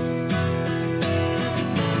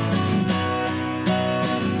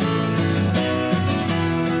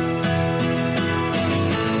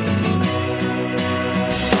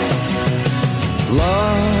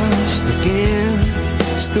 Lost again,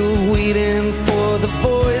 still waiting for the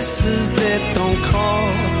voices that don't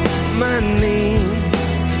call my name.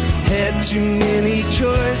 Had too many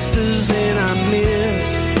choices and I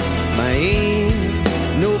missed my aim.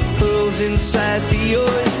 No pearls inside the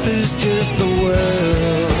oysters, just the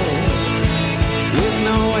world with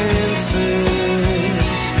no answers.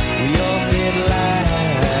 We all fed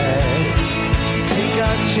life, take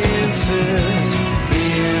our chances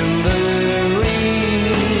in the rain,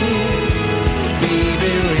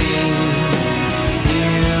 baby rain,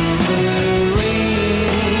 in the rain,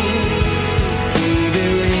 baby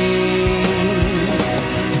rain.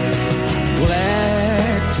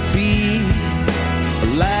 Glad to be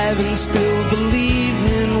alive and still believe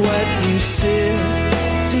in what you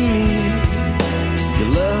said to me. Your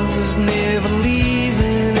love is never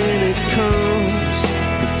leaving and it comes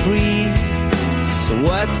for free. So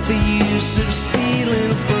what's the use of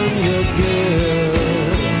stealing from your girl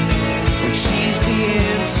when she's the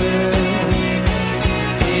answer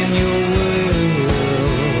in your words?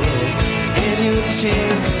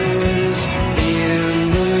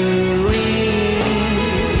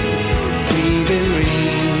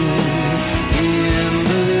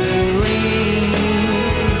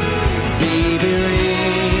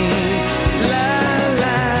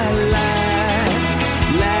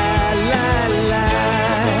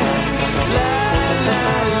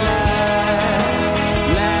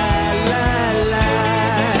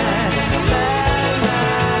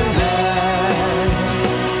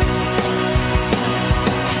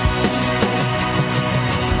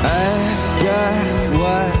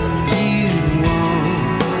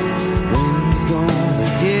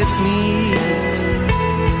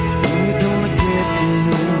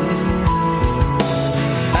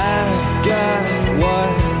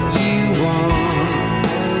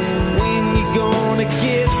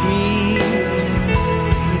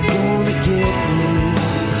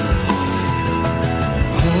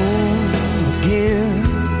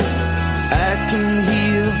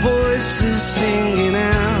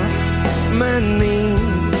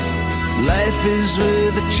 is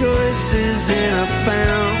with the choices, and I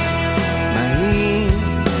found my aim.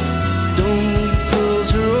 Don't need pearls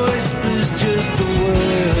or oysters, just the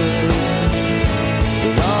world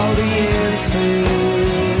with all the answers.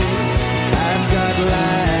 I've got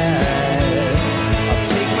life, I'll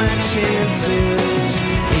take my chances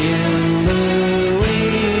in the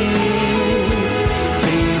rain,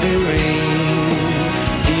 baby rain,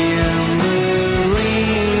 in the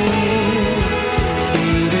rain,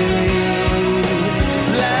 baby rain.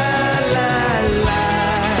 La la la,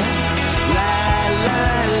 la la la, la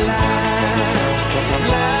la la,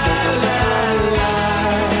 la la la,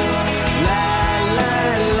 la la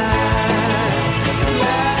la,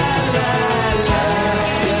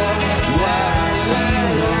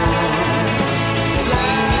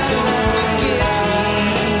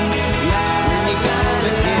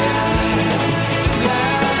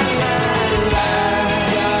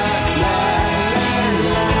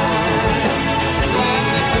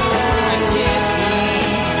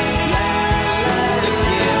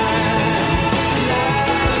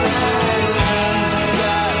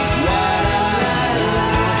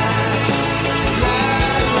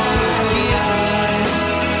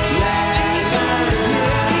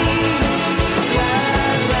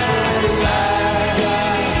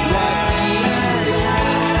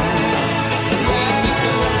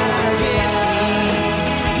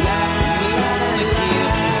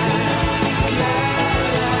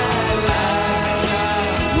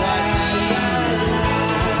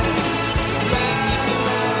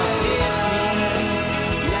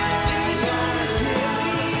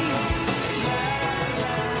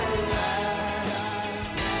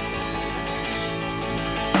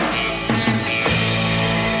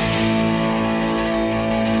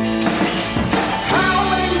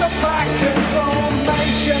 Howling the pack in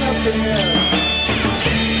formation appear.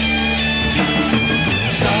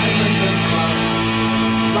 Diamonds and clubs,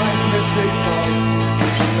 like misty fog,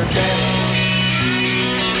 the dead.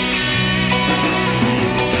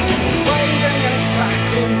 Waving us back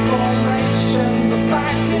in formation, the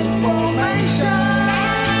pack in formation.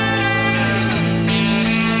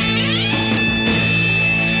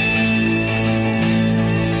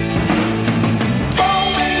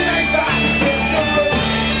 Foaming they back with the roof,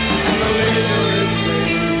 and the leader is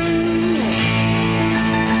seen.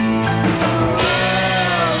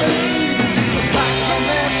 Surrounding the pack on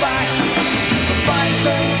their backs, the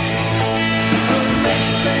fighters could miss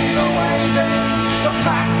see the waving, the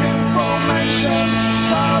pack in formation,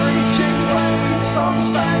 far-reaching waves on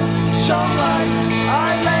sand, shone light, I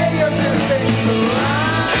lay as if they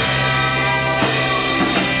surround.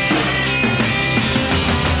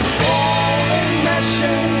 All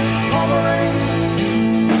enmeshing, hovering.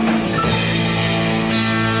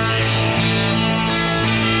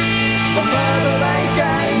 The murder they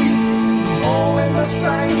gaze, all in the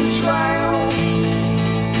same trail.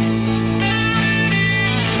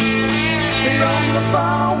 Beyond the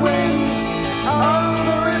far winds, of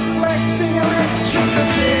the reflecting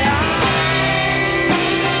electricity.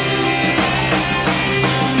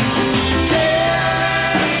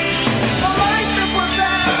 Tears, the light that was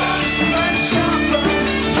ours, ran sharper and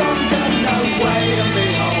stronger, no way to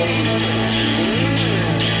behold.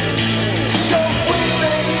 Short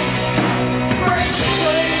weaving, fresh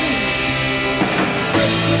spring,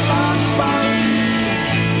 grip the large bones,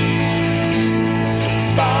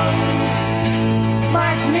 bones,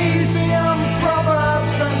 magnesium,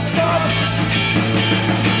 proverbs and sobs.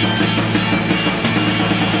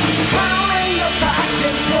 Howling the pack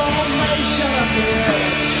in formation appeared.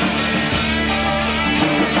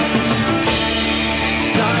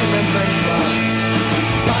 Diamonds and clubs,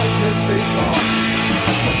 like misty fog,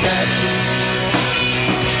 the dead.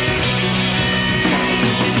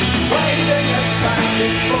 Waving us back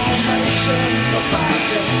in formation, the back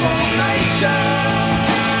in formation.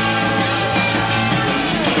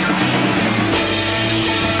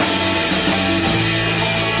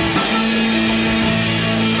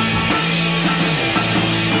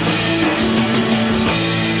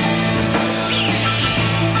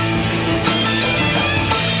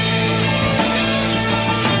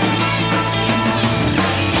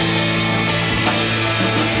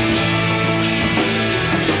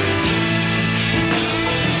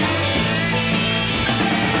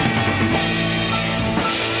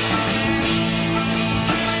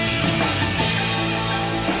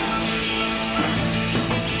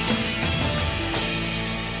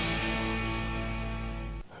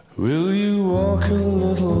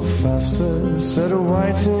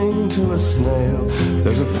 fighting to a snail.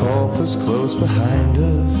 There's a porpoise close behind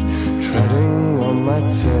us, treading on my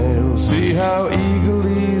tail. See how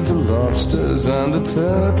eagerly the lobsters and the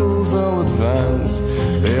turtles all advance.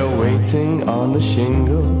 They are waiting on the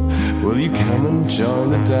shingle. Will you come and join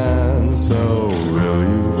the dance? Oh, will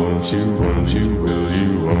you, won't you, will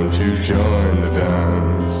you, won't you join the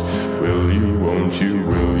dance? Will you, won't you,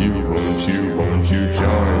 will you, won't you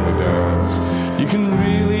join the dance? You can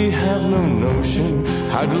really have no notion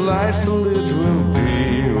how delightful it will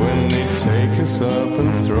be when they take us up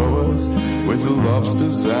and throw us with the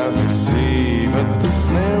lobsters out to sea. But the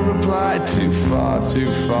snail replied too far,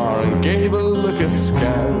 and gave a look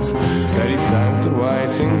askance. Said he thanked the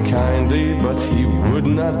whiting kindly, but he would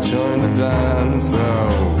not join the dance.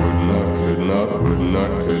 Oh, would not, could not, would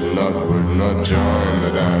not, could not, would not join the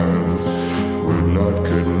dance. Would not,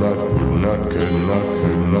 could not, would not, could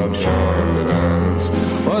not join the dance.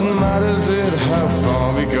 What matters it how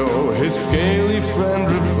far we go? His scaly friend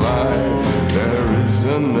replied, there is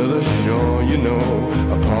another shore, you know,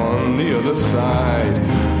 upon the other side.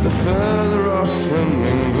 The further off from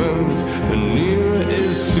England, the nearer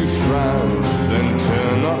is to France. Then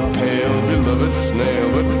turn not pale, beloved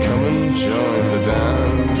snail, but come and join the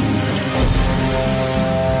dance.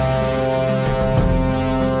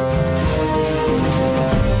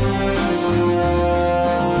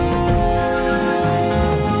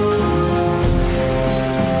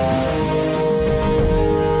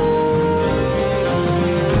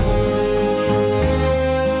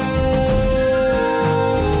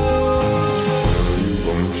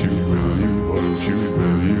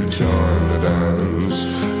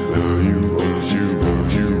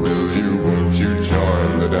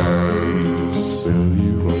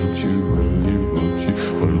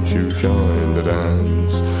 Join the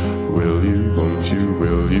dance. Will you, won't you,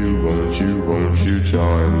 will you, won't you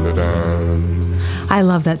join the dance? I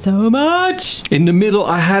love that so much. In the middle,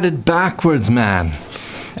 I had it backwards, man.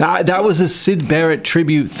 That was a Syd Barrett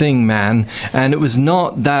tribute thing, man. And it was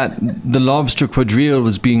not that the Lobster Quadrille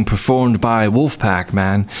was being performed by Wolfpack,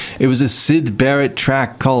 man. It was a Syd Barrett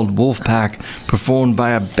track called Wolfpack, performed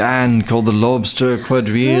by a band called the Lobster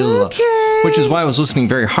Quadrille. Okay. Which is why I was listening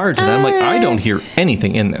very hard to that. I'm like, I don't hear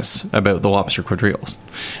anything in this about the Lobster Quadrilles.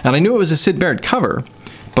 And I knew it was a Syd Barrett cover,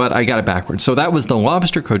 but I got it backwards. So that was the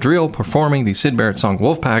Lobster Quadrille performing the Syd Barrett song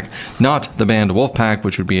Wolfpack, not the band Wolfpack,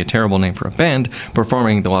 which would be a terrible name for a band,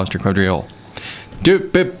 performing the Lobster Quadrille. This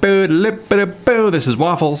is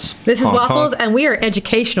Waffles. This is Honk, Waffles, honk. and we are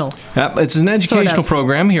educational. It's an educational Sort of.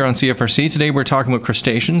 program here on CFRC. Today we're talking about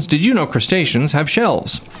crustaceans. Did you know crustaceans have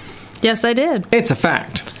shells? Yes, I did. It's a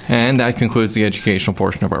fact. And that concludes the educational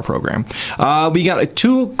portion of our program. We got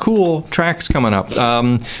two cool tracks coming up.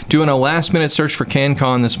 Doing a last-minute search for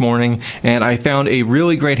CanCon this morning, and I found a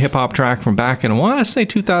really great hip-hop track from back in, I want to say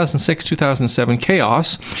 2006, 2007,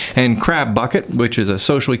 Chaos, and Crab Bucket, which is a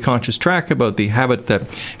socially conscious track about the habit that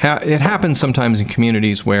it happens sometimes in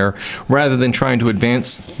communities where, rather than trying to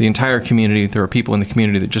advance the entire community, there are people in the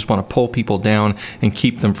community that just want to pull people down and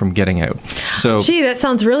keep them from getting out. So, gee, that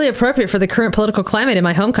sounds really appropriate for the current political climate in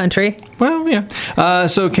my home country. Well, yeah.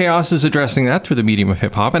 So Chaos is addressing that through the medium of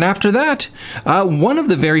hip-hop. And after that, one of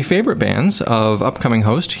the very favorite bands of upcoming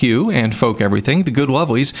host Hugh and Folk Everything, the Good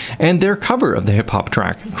Lovelies, and their cover of the hip-hop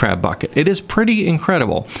track, Crab Bucket. It is pretty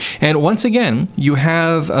incredible. And once again, you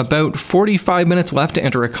have about 45 minutes left to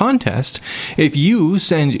enter a contest. If you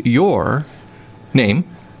send your name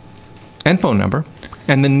and phone number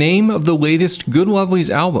and the name of the latest Good Lovelies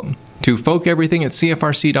album to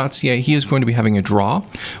folkeverything@cfrc.ca. He is going to be having a draw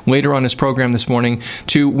later on his program this morning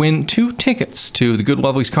to win 2 tickets to the Good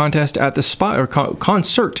Lovelies contest at the Spire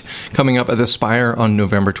concert coming up at the Spire on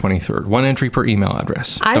November 23rd. 1 entry per email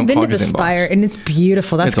address. I've been to the Spire, and it's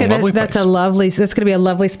beautiful. That's going to be a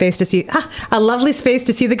lovely space to see. A lovely space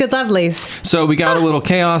to see the Good Lovelies. So we got a little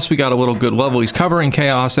Chaos, we got a little Good Lovelies covering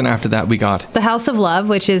Chaos, and after that we got The House of Love,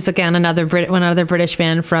 which is again another British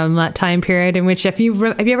band from that time period. In which, have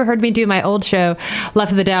you ever heard me do my old show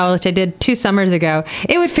Left of the Dow, which I did 2 summers ago,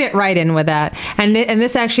 it would fit right in with that. And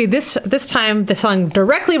this actually this time the song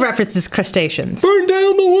directly references crustaceans. Burn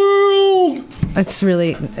down the world. It's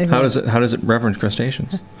really How does it reference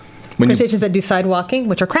crustaceans? Crustaceans that do side walking,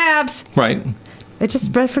 which are crabs. Right. It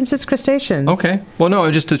just references crustaceans. Okay. Well, no,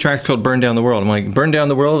 just a track called Burn Down the World. I'm like, burn down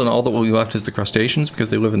the world and all that will be left is the crustaceans because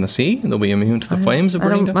they live in the sea and they'll be immune to the flames of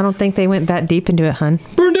burning down. I don't think they went that deep into it, hun.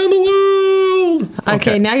 Burn down the world!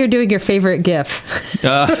 Okay, now you're doing your favorite GIF.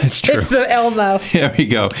 It's true. It's the Elmo. There we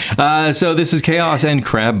go. So this is Chaos and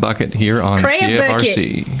Crab Bucket here on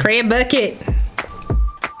CFRC. Crab Bucket.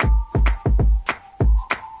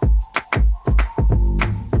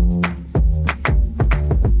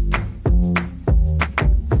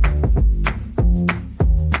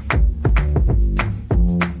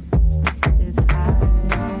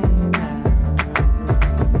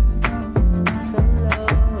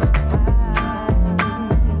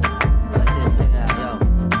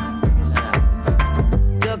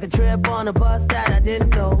 trip on a bus that I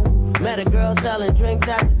didn't know. Met a girl selling drinks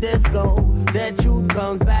at the disco. Said truth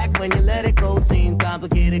comes back when you let it go. Seems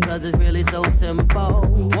complicated cause it's really so simple.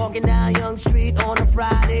 Walking down Young Street on a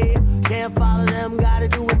Friday. Can't follow them, gotta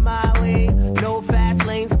do it my way. No fast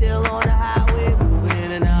lane, still on the highway. Moving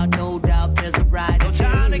in and out, no doubt there's a brighter day.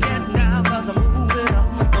 No time to get down cause I'm moving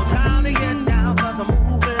up. No time to get down cause I'm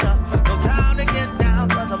moving up. No time to get down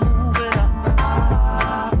cause I'm moving up.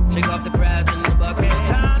 Shake off the crabs in the bucket. No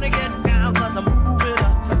time to get down cause I'm moving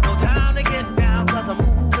up. No time to get down cause I'm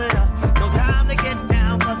moving up. No time to get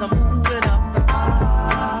down cause I'm moving up.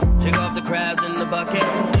 Shake off the crabs in the bucket.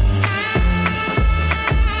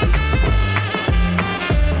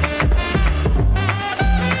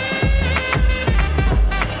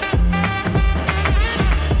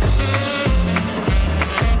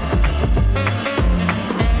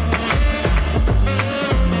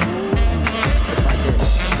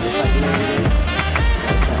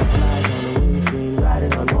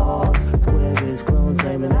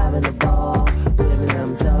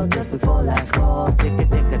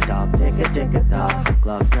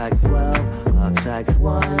 Clock strikes 12, clock strikes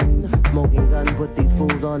 1. Smoking gun, put these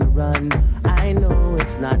fools on the run. I know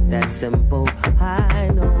it's not that simple. I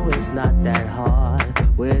know it's not that hard.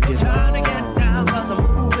 Where's your time to get down cause I'm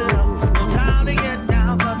moving up. No time to get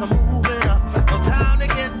down cause I'm moving up. No time to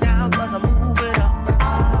get down cause I'm moving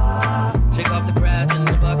up. Shake off the crabs in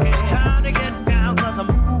the bucket. No time to get down cause I'm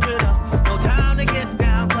moving up. No time to get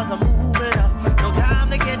down cause I'm moving up. No time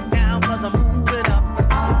to get down cause I'm moving up.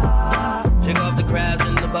 Shake off the crabs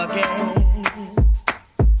in the bucket.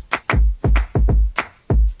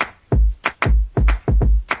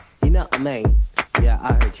 You know, man. Yeah,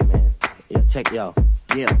 I heard you, man. Yeah, check yo.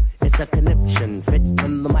 Yeah, it's a conniption fit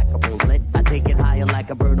when the microphone's lit. I take it higher like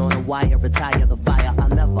a bird on a wire. Retire the fire, I'll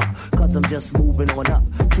never. Cause I'm just moving on up.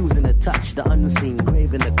 Choosing to touch the unseen,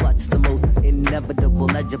 craving the clutch. The most inevitable,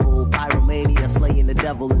 legible pyromania. Slaying the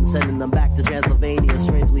devil and sending them back to Transylvania.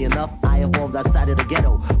 Strangely enough, I evolved outside of the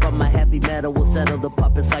ghetto. But my heavy metal will settle the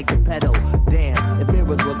puppets like the pedo. Damn, if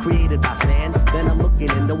mirrors were created by sand, then I'm looking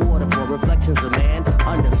in the water for reflections of man.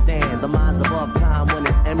 Understand, the mind's above time when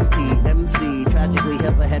it's empty. MC, tragically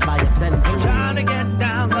hit ahead by a century. No time to get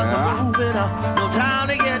down cause I'm moving up. No time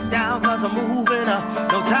to get down cause I'm moving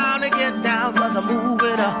up. No time to get down cause I'm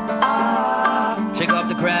moving up. Shake off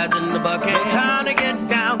the crabs in the bucket. No time to get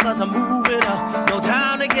down cause I'm moving up. No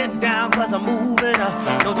time to get down cause I'm moving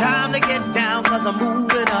up. No time to get down cause I'm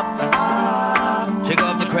moving up. Shake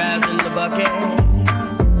off the crabs in the bucket.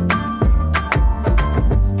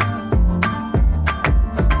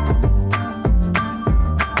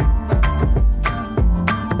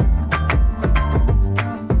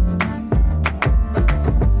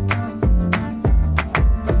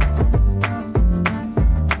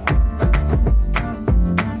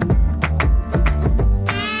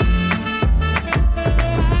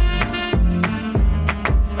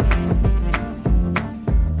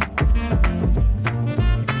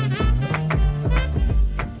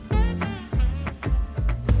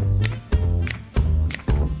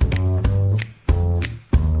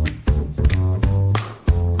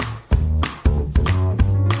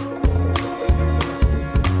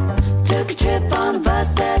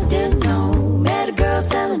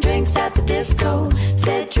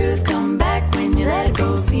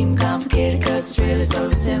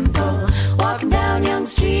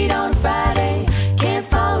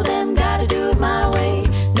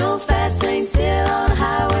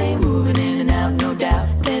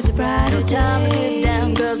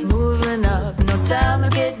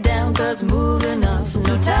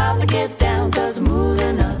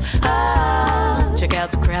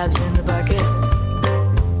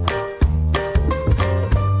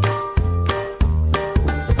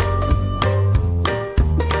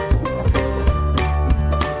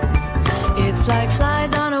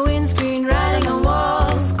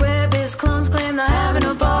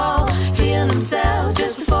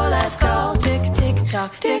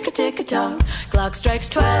 Clock strikes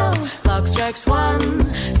 12, clock strikes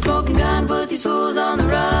 1. Smoking gun, put these fools on the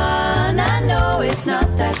run. I know it's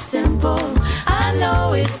not that simple. I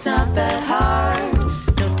know it's not that hard.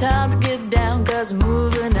 No time to get down cause I'm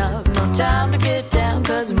moving up. No time to get down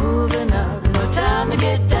cause I'm moving up. No time to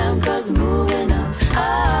get down cause I'm moving up.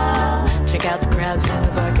 Check out the crabs in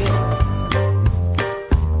the bucket.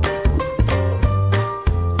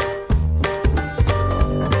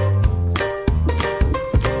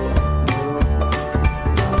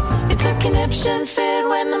 Conniption fit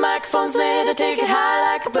when the microphone's lit. I take it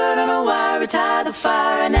high like a bird on a wire. Retire the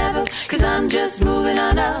fire, I never. Cause I'm just moving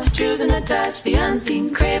on up. Choosing to touch the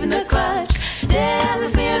unseen, craving the clutch. Damn,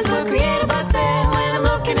 if mirrors were created by sand. When I'm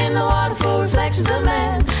looking in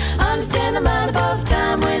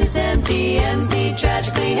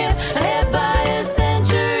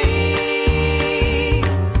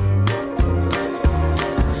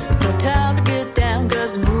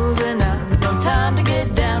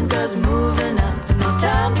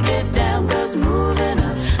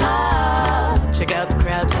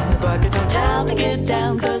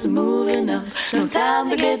cause I'm moving up. No time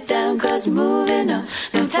to get down, cause I'm moving up.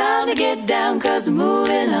 No time to get down, cause I'm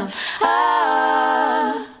moving up. Ah.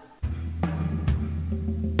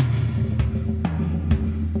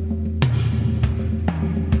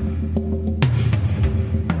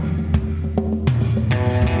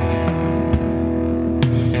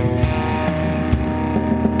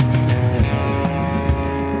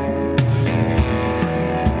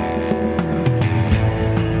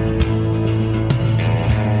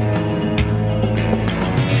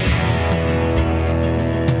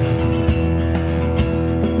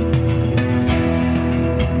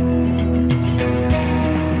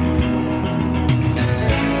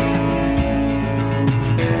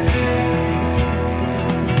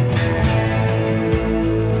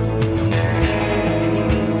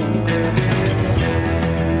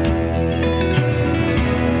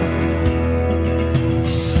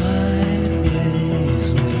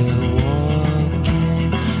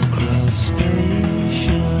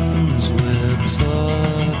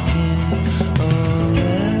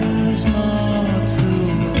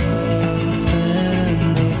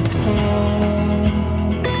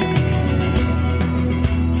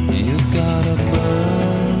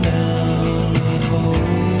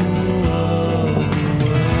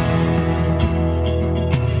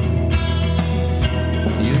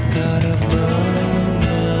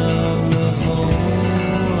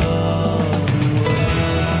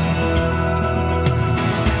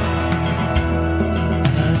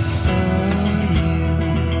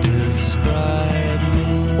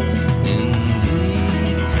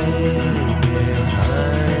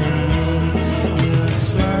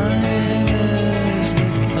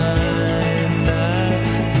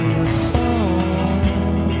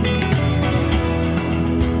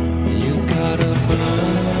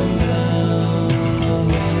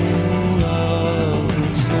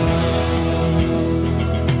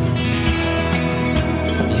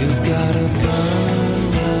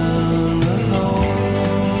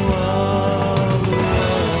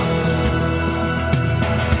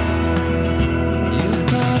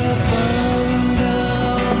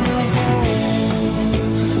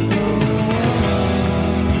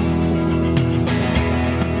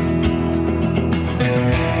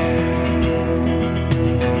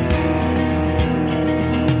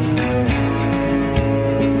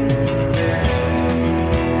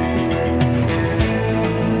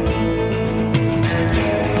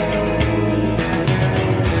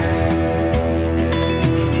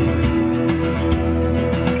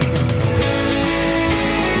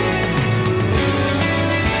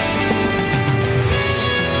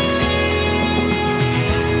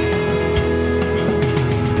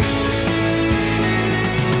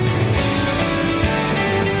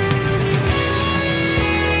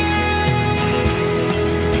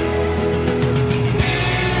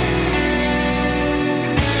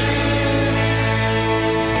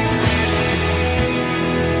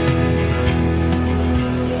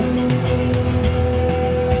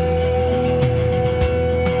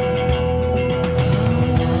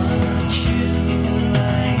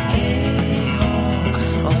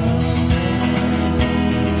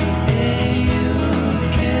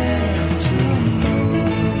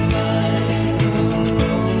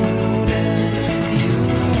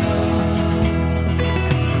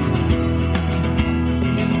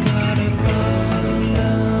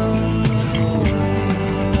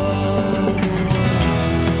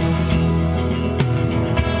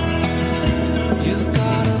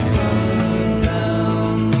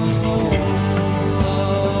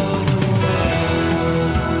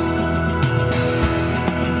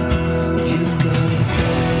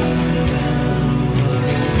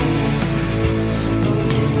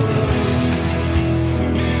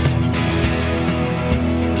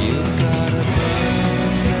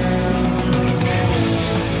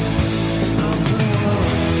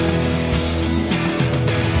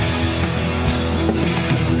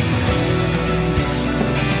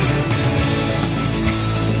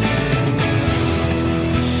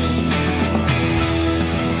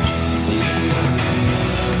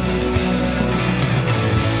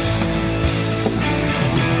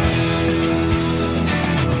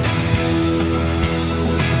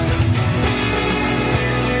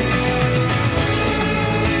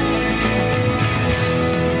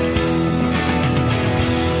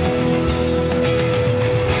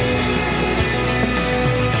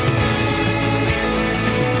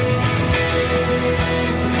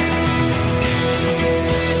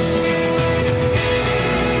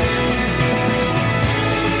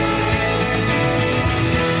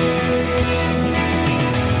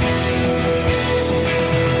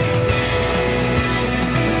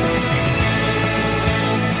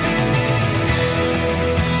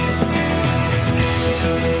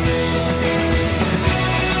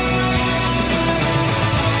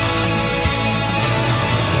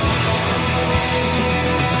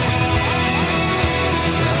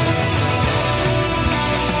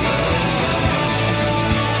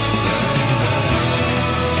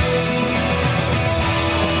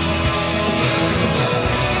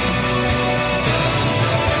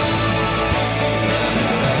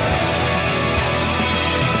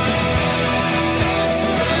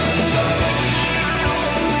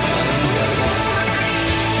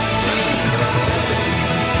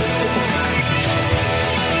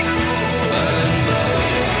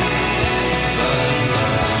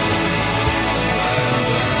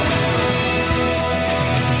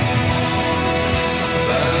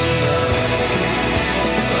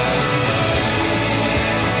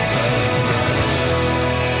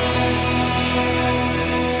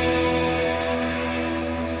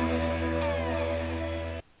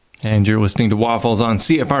 And you're listening to Waffles on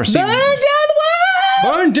CFRC. Burn down the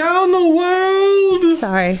world! Burn down the world!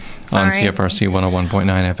 Sorry. On CFRC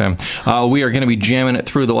 101.9 FM. We are going to be jamming it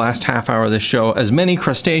through the last half hour of this show. As many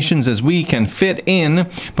crustaceans as we can fit in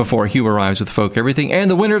before Hugh arrives with Folk Everything and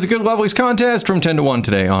the winner of the Good Lovelies contest from 10 to 1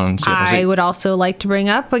 today on CFRC. I would also like to bring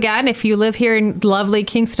up, again, if you live here in lovely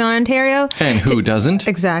Kingston, Ontario. And who doesn't?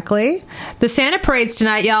 Exactly. The Santa Parade's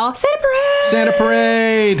tonight, y'all. Santa Parade! Santa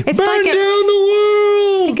Parade! It's Burn like down the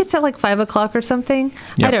world! I think it's at like 5 o'clock or something.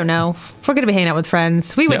 Yep. I don't know. We're going to be hanging out with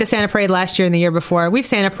friends. We went to Santa Parade last year and the year before. We've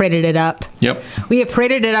Santa Paraded it up. Yep. We have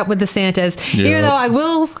paraded it up with the Santas. Yep. Even though I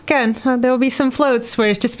will, again, there will be some floats where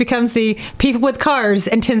it just becomes the people with cars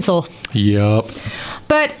and tinsel. Yep.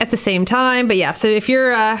 But at the same time, so if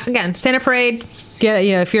you're, again, Santa Parade,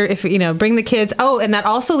 if bring the kids. Oh, and that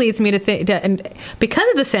also leads me to think, and because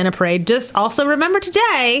of the Santa Parade, just also remember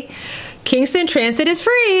today, Kingston Transit is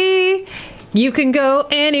free. You can go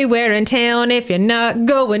anywhere in town if you're not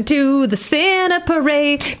going to the Santa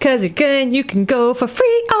Parade, because again, you can go for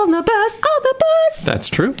free on the bus, That's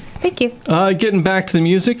true. Thank you. Getting back to the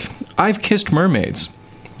music, I've Kissed Mermaids,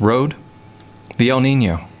 Rode the El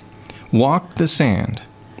Nino, Walked the Sand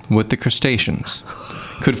with the Crustaceans,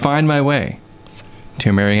 Could Find My Way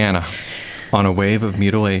to Mariana on a Wave of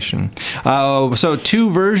Mutilation. So 2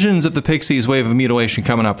 versions of the Pixies' Wave of Mutilation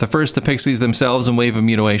coming up. The first, the Pixies themselves and Wave of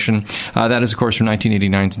Mutilation. That is, of course, from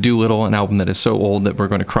 1989's Doolittle, an album that is so old that we're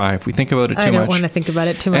going to cry if we think about it too much. I don't want to think about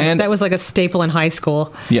it too much. And that was like a staple in high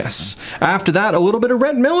school. Yes. After that, a little bit of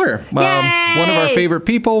Rhett Miller. One of our favorite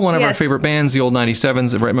people, one of our favorite bands, the old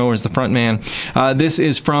 97s. Rhett Miller is the front man. This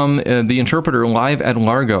is from The Interpreter Live at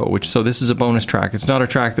Largo, so this is a bonus track. It's not a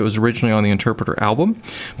track that was originally on the Interpreter album,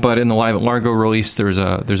 but in the Live at Largo release, there's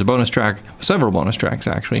a bonus track, several bonus tracks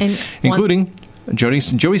actually, including Joey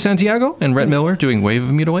Santiago and Rhett Miller doing Wave of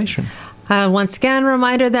Mutilation. Once again,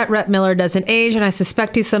 reminder that Rhett Miller doesn't age, and I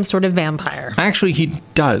suspect he's some sort of vampire. Actually, he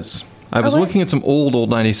does. I was looking at some old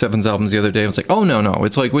 97s albums the other day. I was like, oh, no.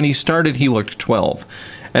 It's like when he started, he looked 12.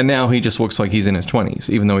 And now he just looks like he's in his 20s,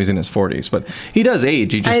 even though he's in his 40s. But he does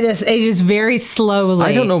age. He just ages very slowly.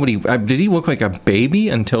 I don't know, but did he look like a baby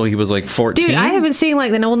until he was like 14? Dude, I haven't seen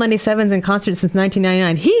like the old 97s in concert since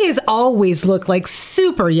 1999. He has always looked like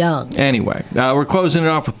super young. Anyway, we're closing it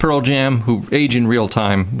off with Pearl Jam, who age in real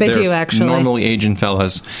time. They're do, actually. Normally aging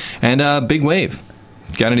fellas. And Big Wave.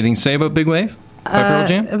 Got anything to say about Big Wave? By Pearl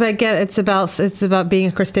Jam? But again, it's about being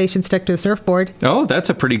a crustacean stuck to a surfboard. Oh, that's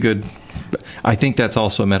a pretty good... I think that's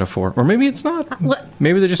also a metaphor. Or maybe it's not.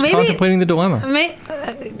 Maybe they're just contemplating the dilemma.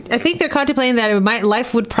 I think they're contemplating that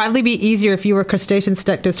life would probably be easier if you were a crustacean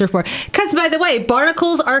stuck to a surfboard. Because, by the way,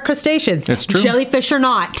 barnacles are crustaceans. That's true. Jellyfish are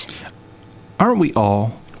not. Aren't we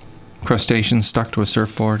all crustaceans stuck to a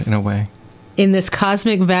surfboard in a way? In this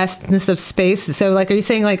cosmic vastness of space. So, like, are you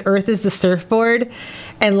saying, like, Earth is the surfboard?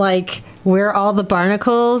 And, like, we're all the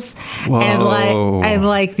barnacles? Whoa. And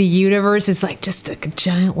like, the universe is, like, just a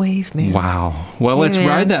giant wave, man. Wow. Well, let's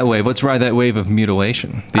ride that wave. Let's ride that wave of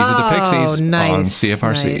mutilation. These are the Pixies on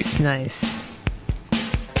CFRC. Nice.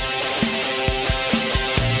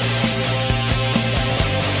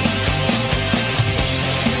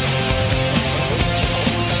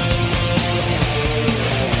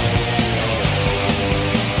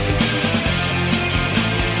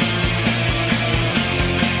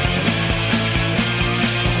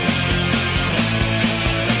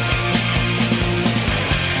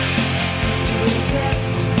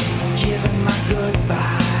 Giving my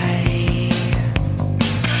goodbye.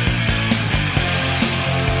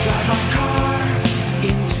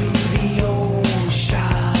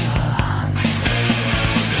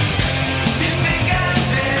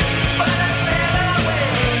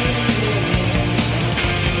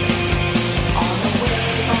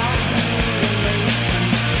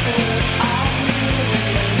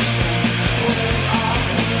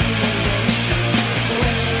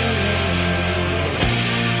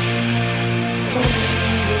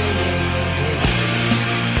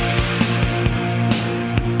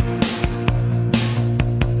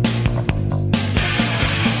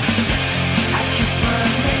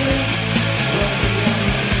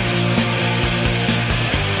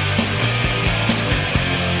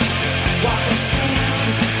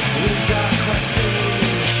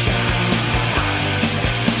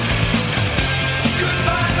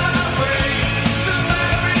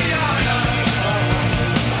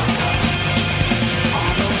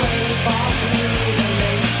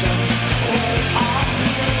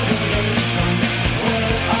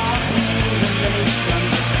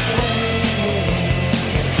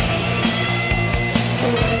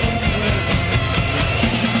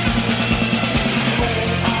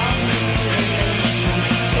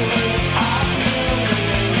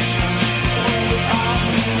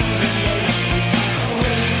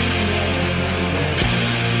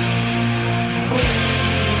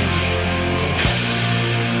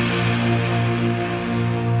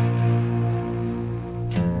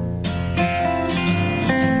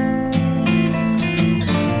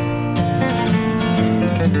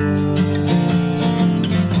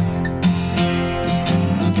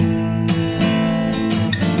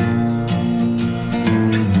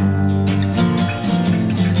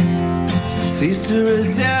 cease to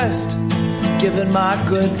resist giving my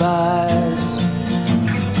goodbyes.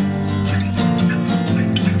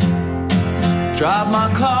 Drive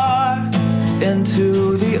my car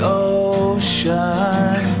into the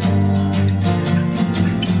ocean.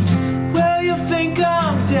 Well, you think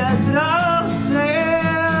I'm dead, but I'll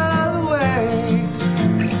sail away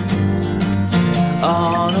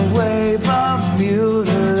on a wave of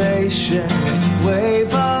mutilation,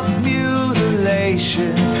 wave of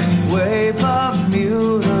mutilation, wave of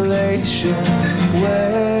mutilation,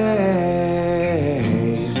 wave,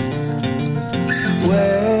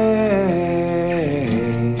 wave.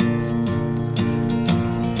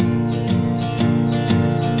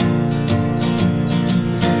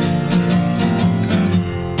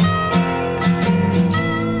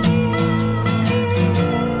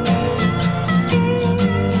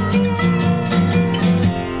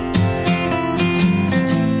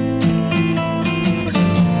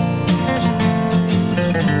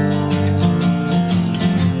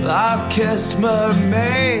 I've kissed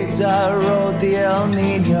mermaids, I rode the El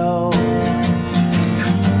Nino,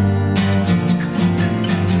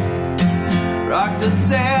 rocked the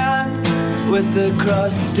sand with the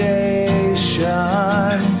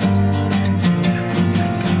crustaceans.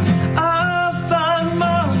 I found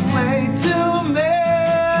my way to Marianas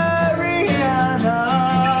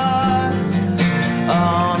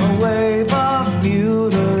on a wave of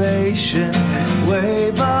mutilation,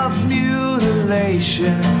 wave of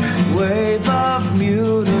mutilation, wave of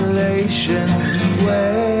mutilation,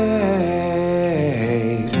 wave,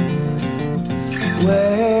 wave,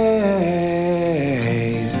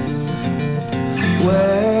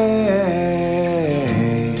 wave.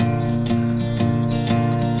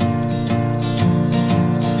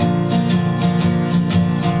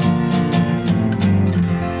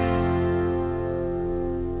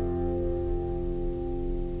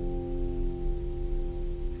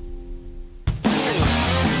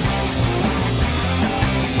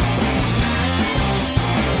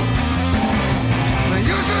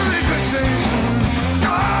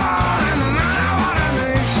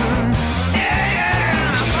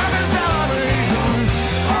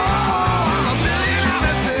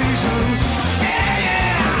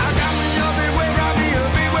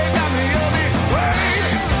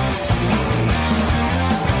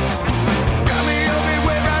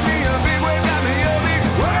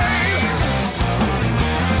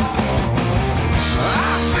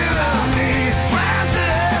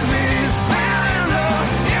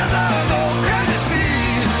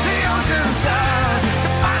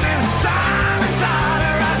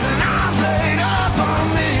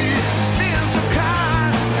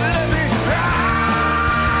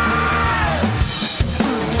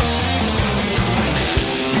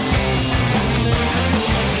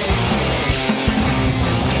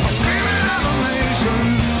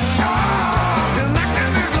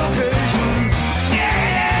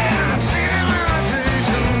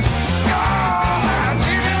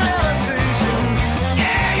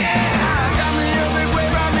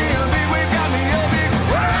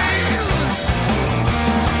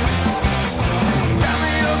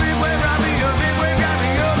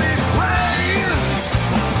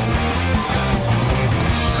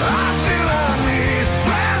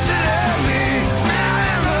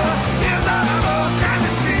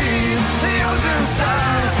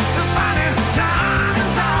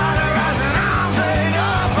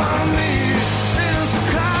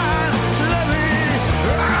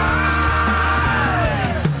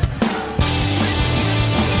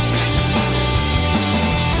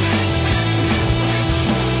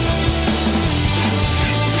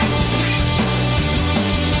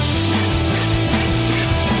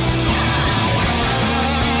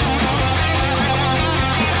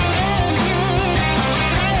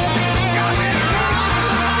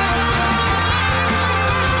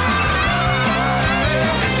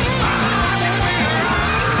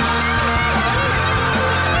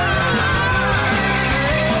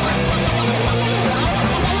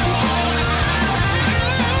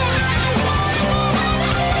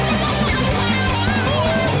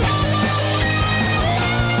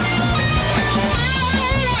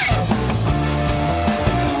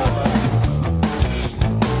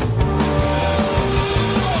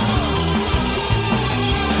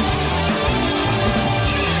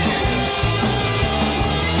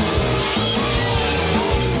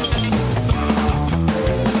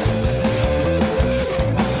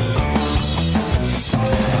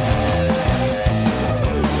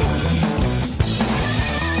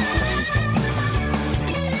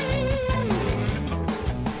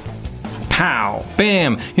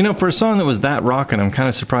 Bam! You know, for a song that was that rockin', I'm kind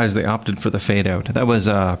of surprised they opted for the fade out. That was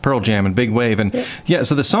Pearl Jam and Big Wave. And yeah,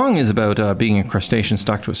 so the song is about being a crustacean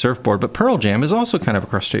stuck to a surfboard, but Pearl Jam is also kind of a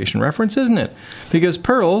crustacean reference, isn't it? Because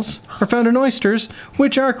pearls are found in oysters,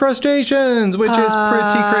 which are crustaceans, which is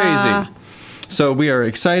pretty crazy. So we are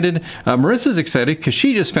excited. Marissa's excited because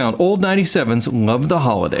she just found Old 97's Love the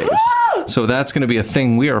Holidays. So that's going to be a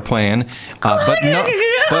thing we are playing. But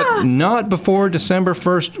not before December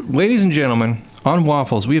 1st. Ladies and gentlemen, on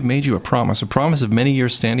Waffles, we have made you a promise of many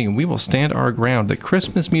years standing, and we will stand our ground that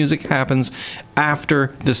Christmas music happens after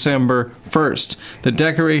December 1st. The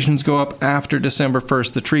decorations go up after December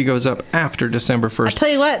 1st. The tree goes up after December 1st. I tell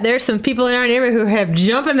you what, there's some people in our neighborhood who have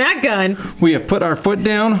jumping that gun. We have put our foot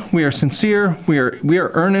down. We are sincere. We are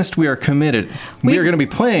earnest. We are committed. We are going to be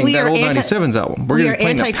playing that Old 97's album. We are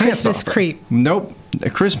anti-Christmas creep. Nope.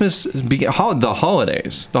 Christmas, the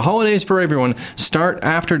holidays. The holidays for everyone start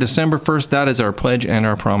after December 1st. That is our pledge and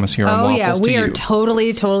our promise here on Waffles to you. Oh, yeah. We are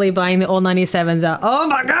totally buying the Old 97s out. Oh,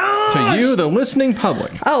 my gosh! To you, the listening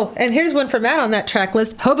public. Oh, and here's one for Matt on that track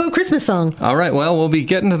list. Hobo Christmas Song. All right. Well, we'll be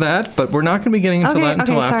getting to that, but we're not going to be getting into that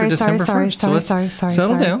until after December 1st. Sorry.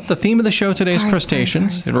 Settle down. The theme of the show today is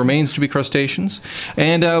crustaceans. It remains to be crustaceans.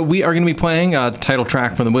 And we are going to be playing the title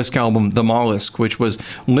track from the Whisk album, The Mollusk, which was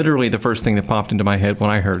literally the first thing that popped into my head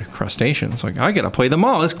when I heard crustaceans. Like, I got to play The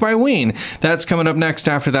Mollusk by Ween. That's coming up next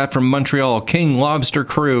after that from Montreal, King Lobster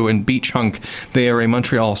Crew and Beach Hunk. They are a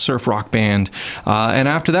Montreal surf rock band. And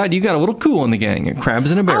after that, you got a little cool in the gang,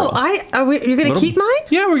 Crabs in a Barrel. You're going to keep mine?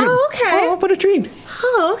 Yeah, we're going to. Oh, okay. I'll put a treat.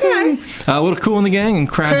 Oh, okay. A little cool in the gang and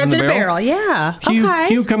Crabs in a Barrel. Yeah.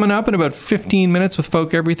 Hugh coming up in about 15 minutes with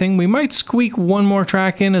Folk Everything. We might squeak one more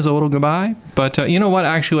track in as a little goodbye, but you know what?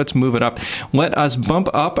 Actually, let's move it up. Let us bump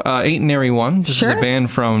up Ain't Nary One. This is a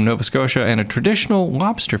band from Nova Scotia and a traditional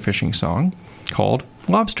lobster fishing song called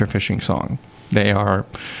Lobster Fishing Song. They're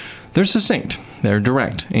succinct. They're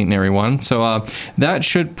direct. Ain't nary one. So that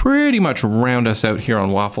should pretty much round us out here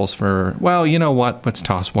on Waffles for, well, you know what? Let's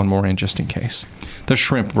toss one more in just in case. The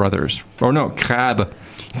Shrimp Brothers. Or no, Crab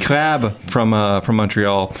from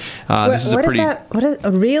Montreal. This is what is that? What is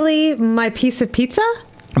really my piece of pizza?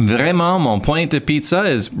 Vraiment, mon point de pizza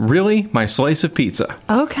is really my slice of pizza.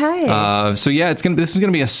 Okay. So yeah, this is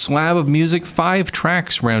gonna be a slab of music, 5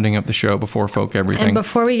 tracks rounding up the show before Folk Everything. And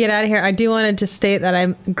before we get out of here, I do want to just state that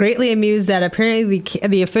I'm greatly amused that apparently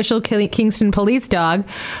the official Kingston police dog,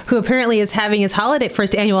 who apparently is having his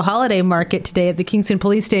first annual holiday market today at the Kingston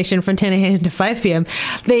Police Station from 10 a.m. to 5 p.m.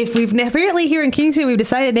 We've apparently here in Kingston we've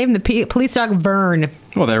decided to name the police dog Vern.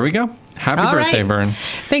 Well, there we go. Happy birthday, Vern.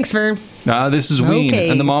 Thanks, Vern. This is Ween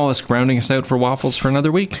and the Mollusk rounding us out for Waffles for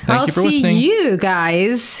another week. Thank you for listening. I'll see you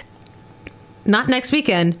guys not next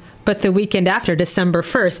weekend, but the weekend after, December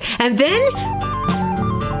 1st. And then...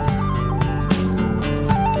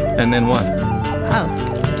 And then what?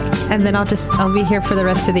 Oh. And then I'll be here for the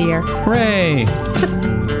rest of the year. Hooray!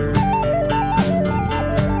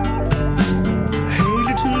 Hey,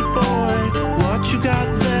 little boy, what you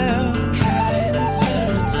got there?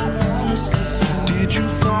 Did you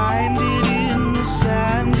find it in the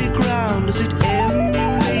sandy ground? Does it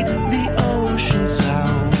emulate the ocean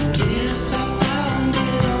sound? Yes, I found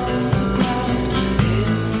it on the ground,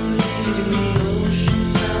 emulating the ocean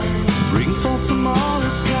sound. Bring forth the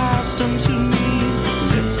mollusk, cast unto me.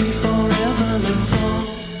 Let's be forever, live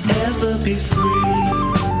forever, be free.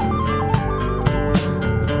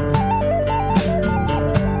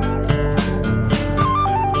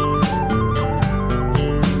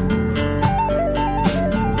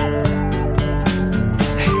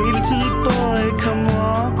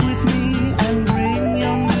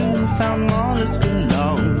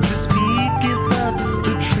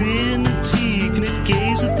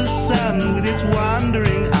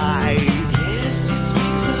 Wandering eye. Yes, it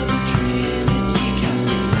speaks of the Trinity,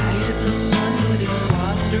 casting light at the sun with its wandering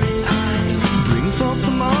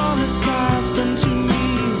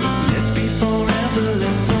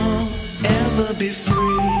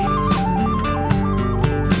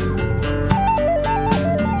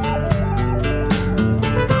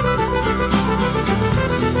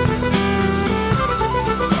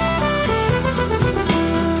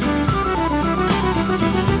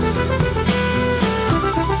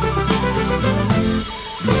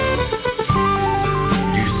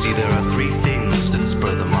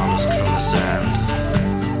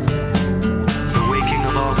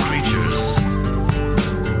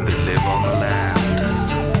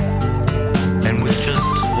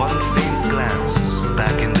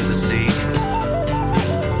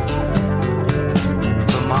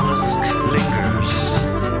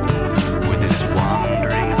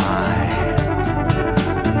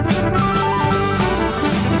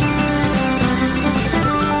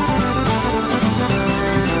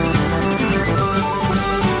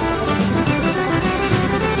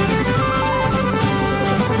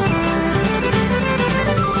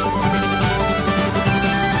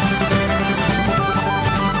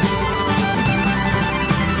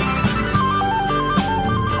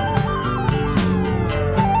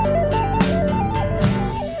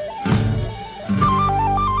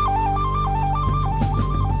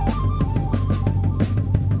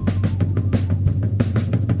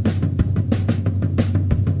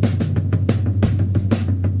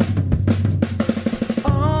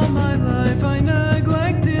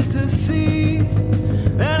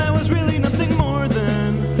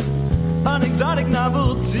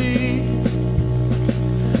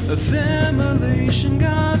Assimilation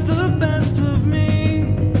got the best of me,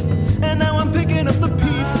 and now I'm picking up the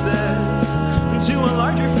pieces into a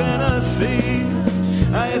larger fantasy.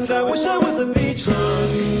 I wish I was a beach hug.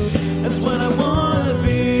 That's what I wanna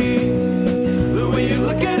be. The way you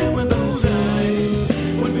look at it with those eyes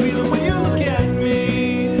would be the way you look at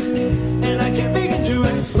me, and I can't begin to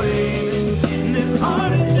explain this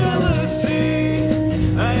art and jealousy.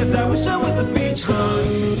 I wish I was a beach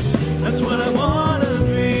hug. That's what I wanna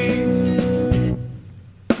be.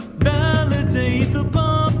 Validate the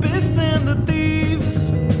pompous and the thieves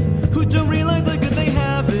who don't realize how good they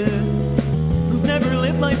have it, who've never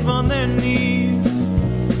lived life on their knees.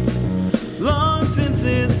 Long since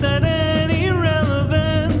it's had any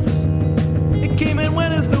relevance, it came and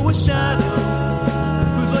went as though a shadow,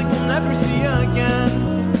 who's like we'll never see again.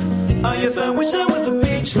 Ah, yes, I wish I was a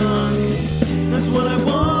beach hug. That's what I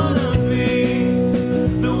wanna be.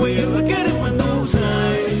 The way you look at it with those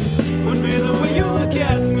eyes would be the way you look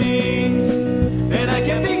at me, and I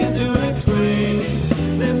can't begin to explain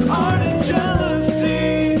this art and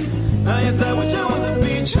jealousy. Ah, yes, I wish I was a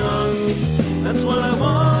beach hug. That's what I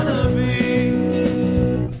wanna be.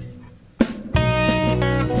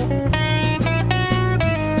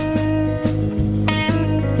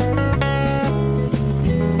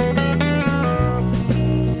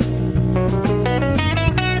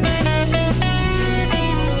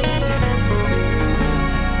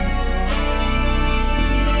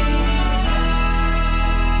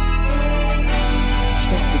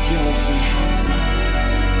 Stop the jealousy.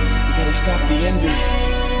 You gotta stop the envy.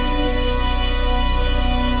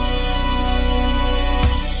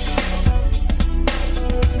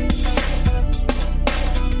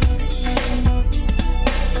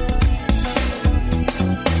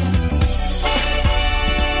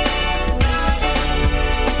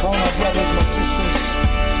 All my brothers, my sisters,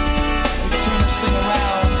 we turn this thing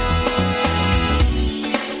around.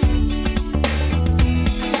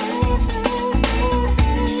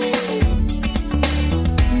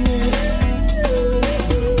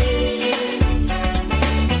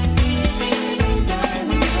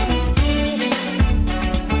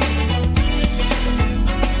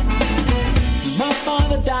 My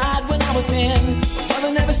father died when I was 10. My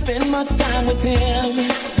mother never spent much time with him.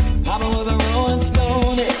 Papa was a rolling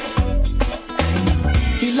stone.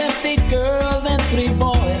 He left 8 girls and 3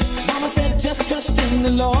 boys. Mama said just trust in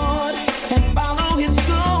the Lord and follow his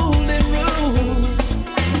golden rule.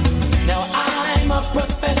 Now I'm a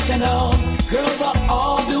professional. Girls are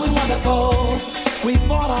all doing wonderful. We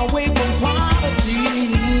bought our way from poverty.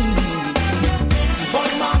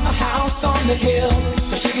 Bought mama a house on the hill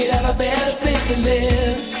so she could have a better place to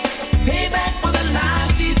live. Payback for the life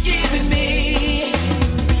she's given me.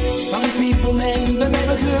 Some people in the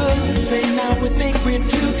neighborhood say now we think we're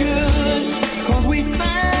too good, 'cause we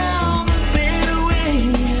found a better way.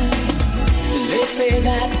 They say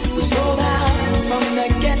that we sold out from the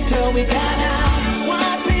ghetto, we got out. Why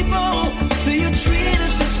people do you treat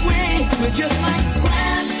us this way? We're just like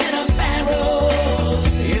crabs in a barrel.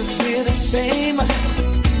 Yes, we're the same.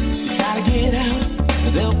 You try to get out,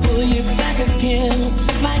 they'll pull you back again.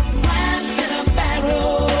 Like crabs in a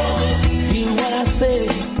barrel. Hear what I say?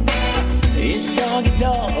 It's doggy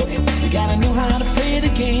dog. You gotta know how to play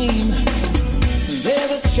the game.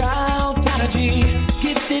 There's a child prodigy,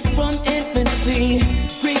 gifted from infancy.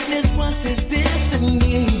 Greatness was his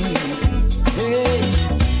destiny.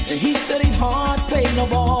 Hey, he studied hard, played no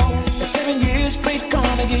ball. For 7 years, played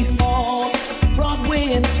Carnegie Hall,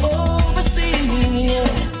 Broadway and overseas.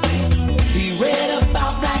 He read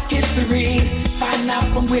about Black history, find out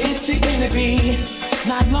from which he came to be.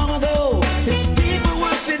 Not long ago, his people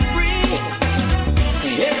were set free.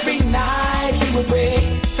 Every night he would pray,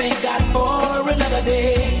 thank God for another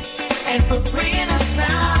day, and for bringing us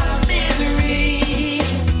out of misery.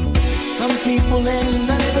 Some people in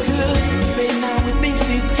the neighborhood say now we think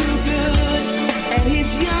she's too good, and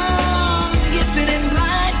he's young, gifted and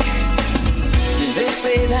bright. They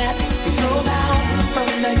say that sold out from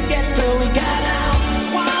the ghetto, we got out.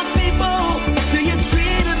 Why people do you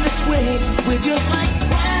treat us this way? We're just like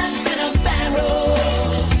crabs in a barrel.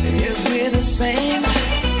 Yes, we're the same.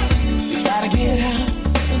 You try to get out,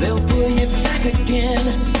 they'll pull you back again.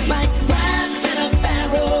 Like crabs in a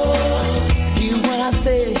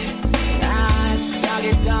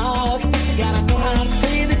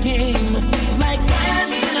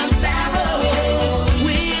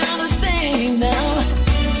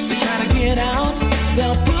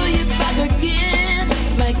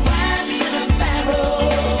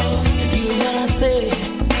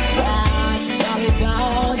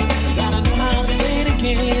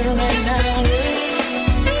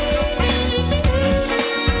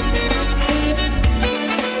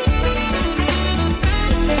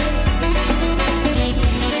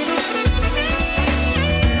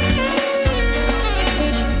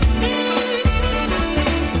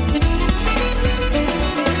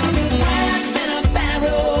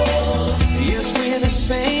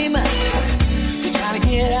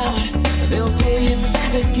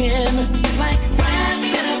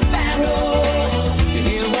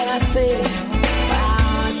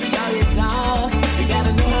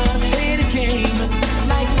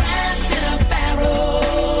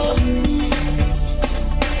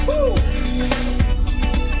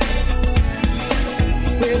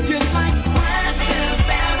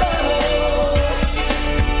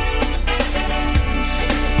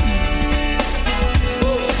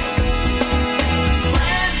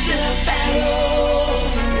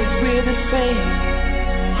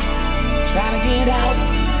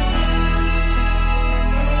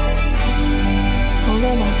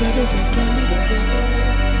that can be the giver.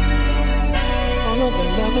 All of the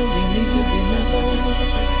loving we need to remember.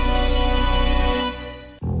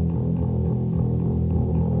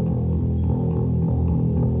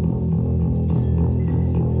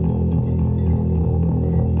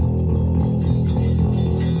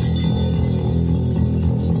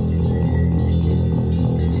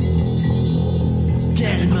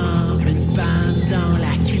 Tellement une panne dans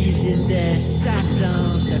la cuisine de Satan,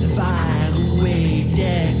 se faire rouer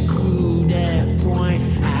des coups de poing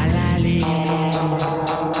à l'allée.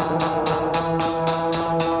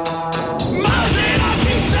 Manger la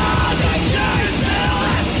pizza de Dieu sur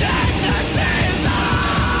l'assiette de César.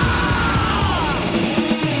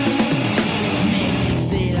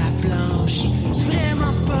 Maîtriser la planche,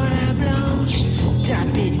 vraiment pas la blanche.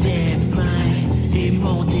 Taper des mains et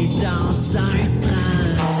monter dans un train.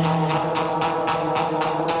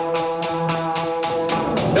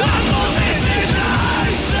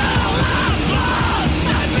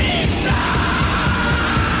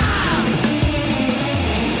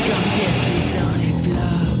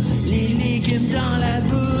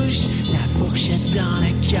 Dans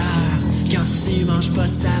le cœur, quand tu manges pas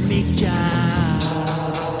ça m'écoeure.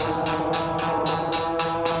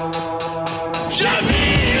 Je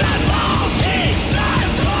vis la mort qui se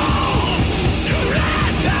trouve sous la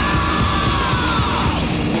dent.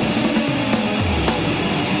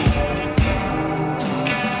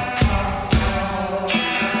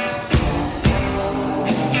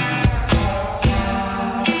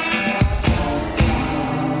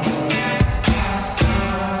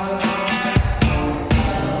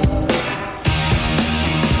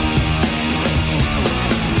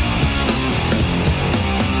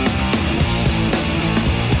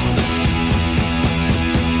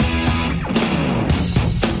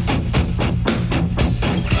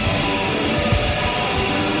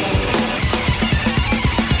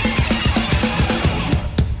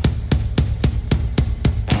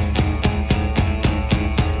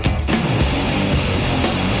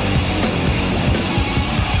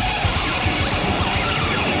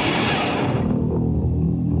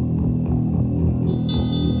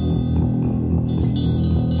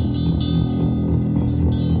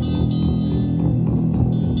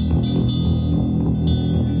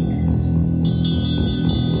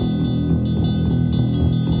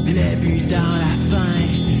 Le but dans la fin,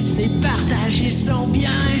 c'est partager son bien,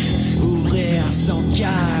 ouvrir son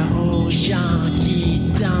cœur aux gens qui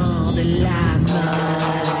tendent la main.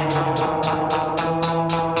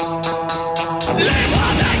 Les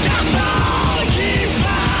bras de carton qui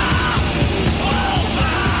partent au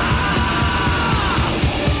vent.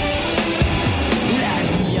 La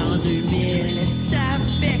vie en 2000, ça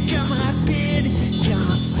fait comme rapide.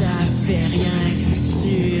 Quand ça fait rien,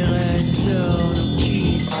 tu retournes au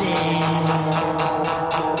cuisine.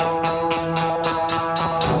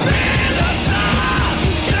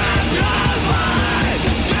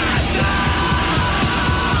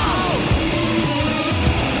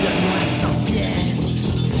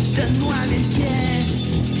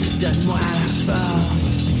 Donne-moi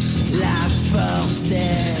la forme,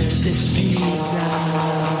 celle de pizza.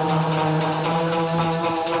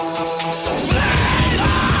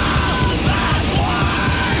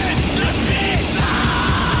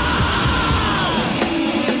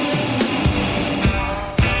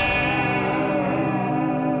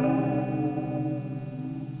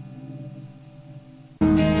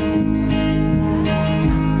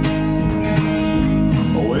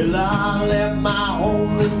 Well, I left my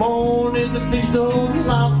home this morning to fish those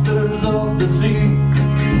lobsters off the sea.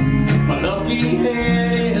 My lucky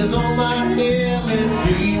head is on my head, let's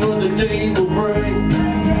see what the day will bring.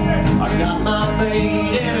 I got my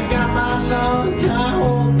bait and I got my lunch, I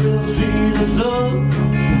hope you'll see the sun.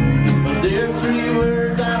 But there's three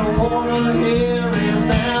words I don't wanna hear, and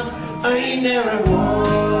that's ain't everyone.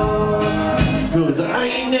 'Cause I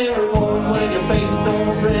ain't everyone when you're baiting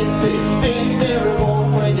on redfish, ain't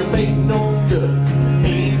everyone when you're baiting on good.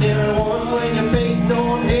 Ain't everyone when you're baiting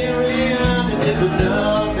on herring, and it's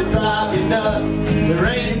enough to drive you nuts. There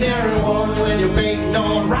ain't everyone when you're baiting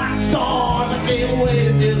on rock stars. I can't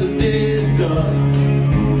wait till this day is done.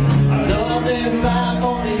 I love this life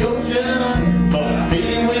on the ocean, but I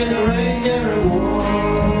feel when there ain't everyone.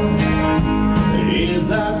 As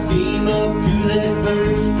I steam up to that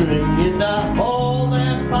first string and I haul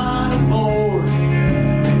that pot aboard,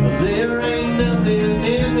 there ain't nothing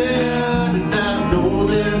in there, and I know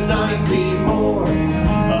there's 19 more.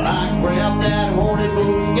 I grab that hornet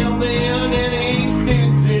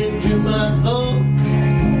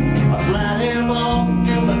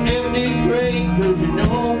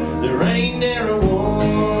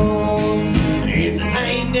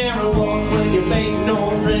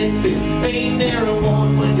redfish. Ain't there a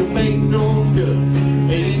one when you make no good?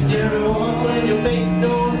 Ain't there a one when you make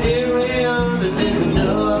no herring? And there's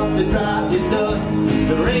enough to drive you nuts.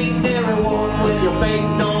 There ain't there a one when you make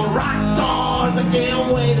no rock stars. I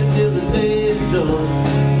can't wait until the day is done.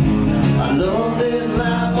 I love this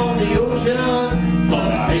life on the ocean, but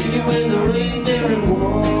I hate it when there ain't there a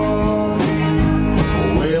one.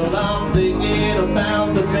 Well, I'm thinking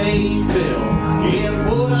about the main film and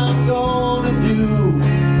what I'm gonna do.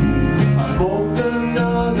 I smoked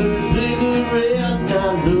another cigarette and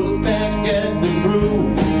I look back at the crew.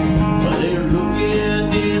 They're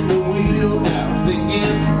looking in the wheelhouse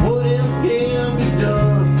thinking, what else can be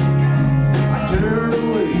done? I turn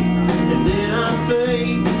away and then I say,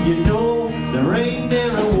 you know, there ain't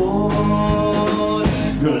never one.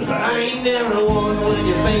 'Cause I ain't never one when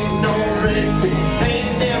you make no redfish.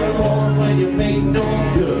 Ain't never one when you make no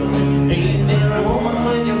good. Ain't never one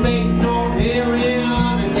when you make no herring.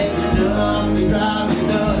 And that's enough to drive you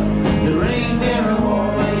nuts. There ain't never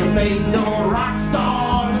one when you make no rock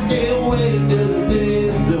stars. I can't wait till the day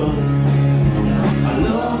is done. I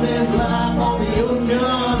love this life on the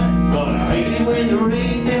ocean, but I hate it when there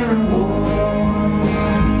ain't never one.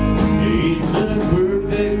 It's the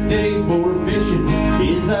perfect day for fishing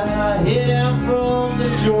as I head out from the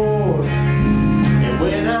shore. And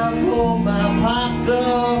when I pull my pots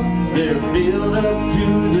up, they're filled up to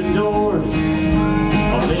the doors.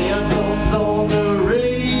 A man comes on the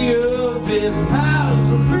radio, says, how's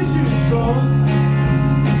the fishing, son?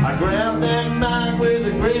 I grab that mic with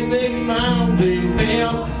a great big smile and say,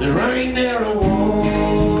 well, there ain't never one.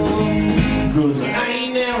 'Cause I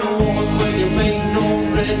ain't never one when you make no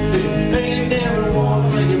redfish. Ain't never one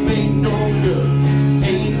when you make no good.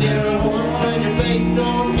 Ain't never one when you make no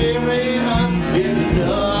herring. It's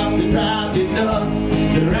enough to drive you nuts.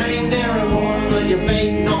 There ain't never one when you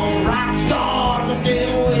make no rock stars. I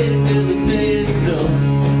can't wait till the day is done.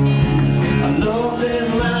 I love this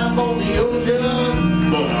life on the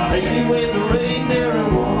ocean, but I hate it when the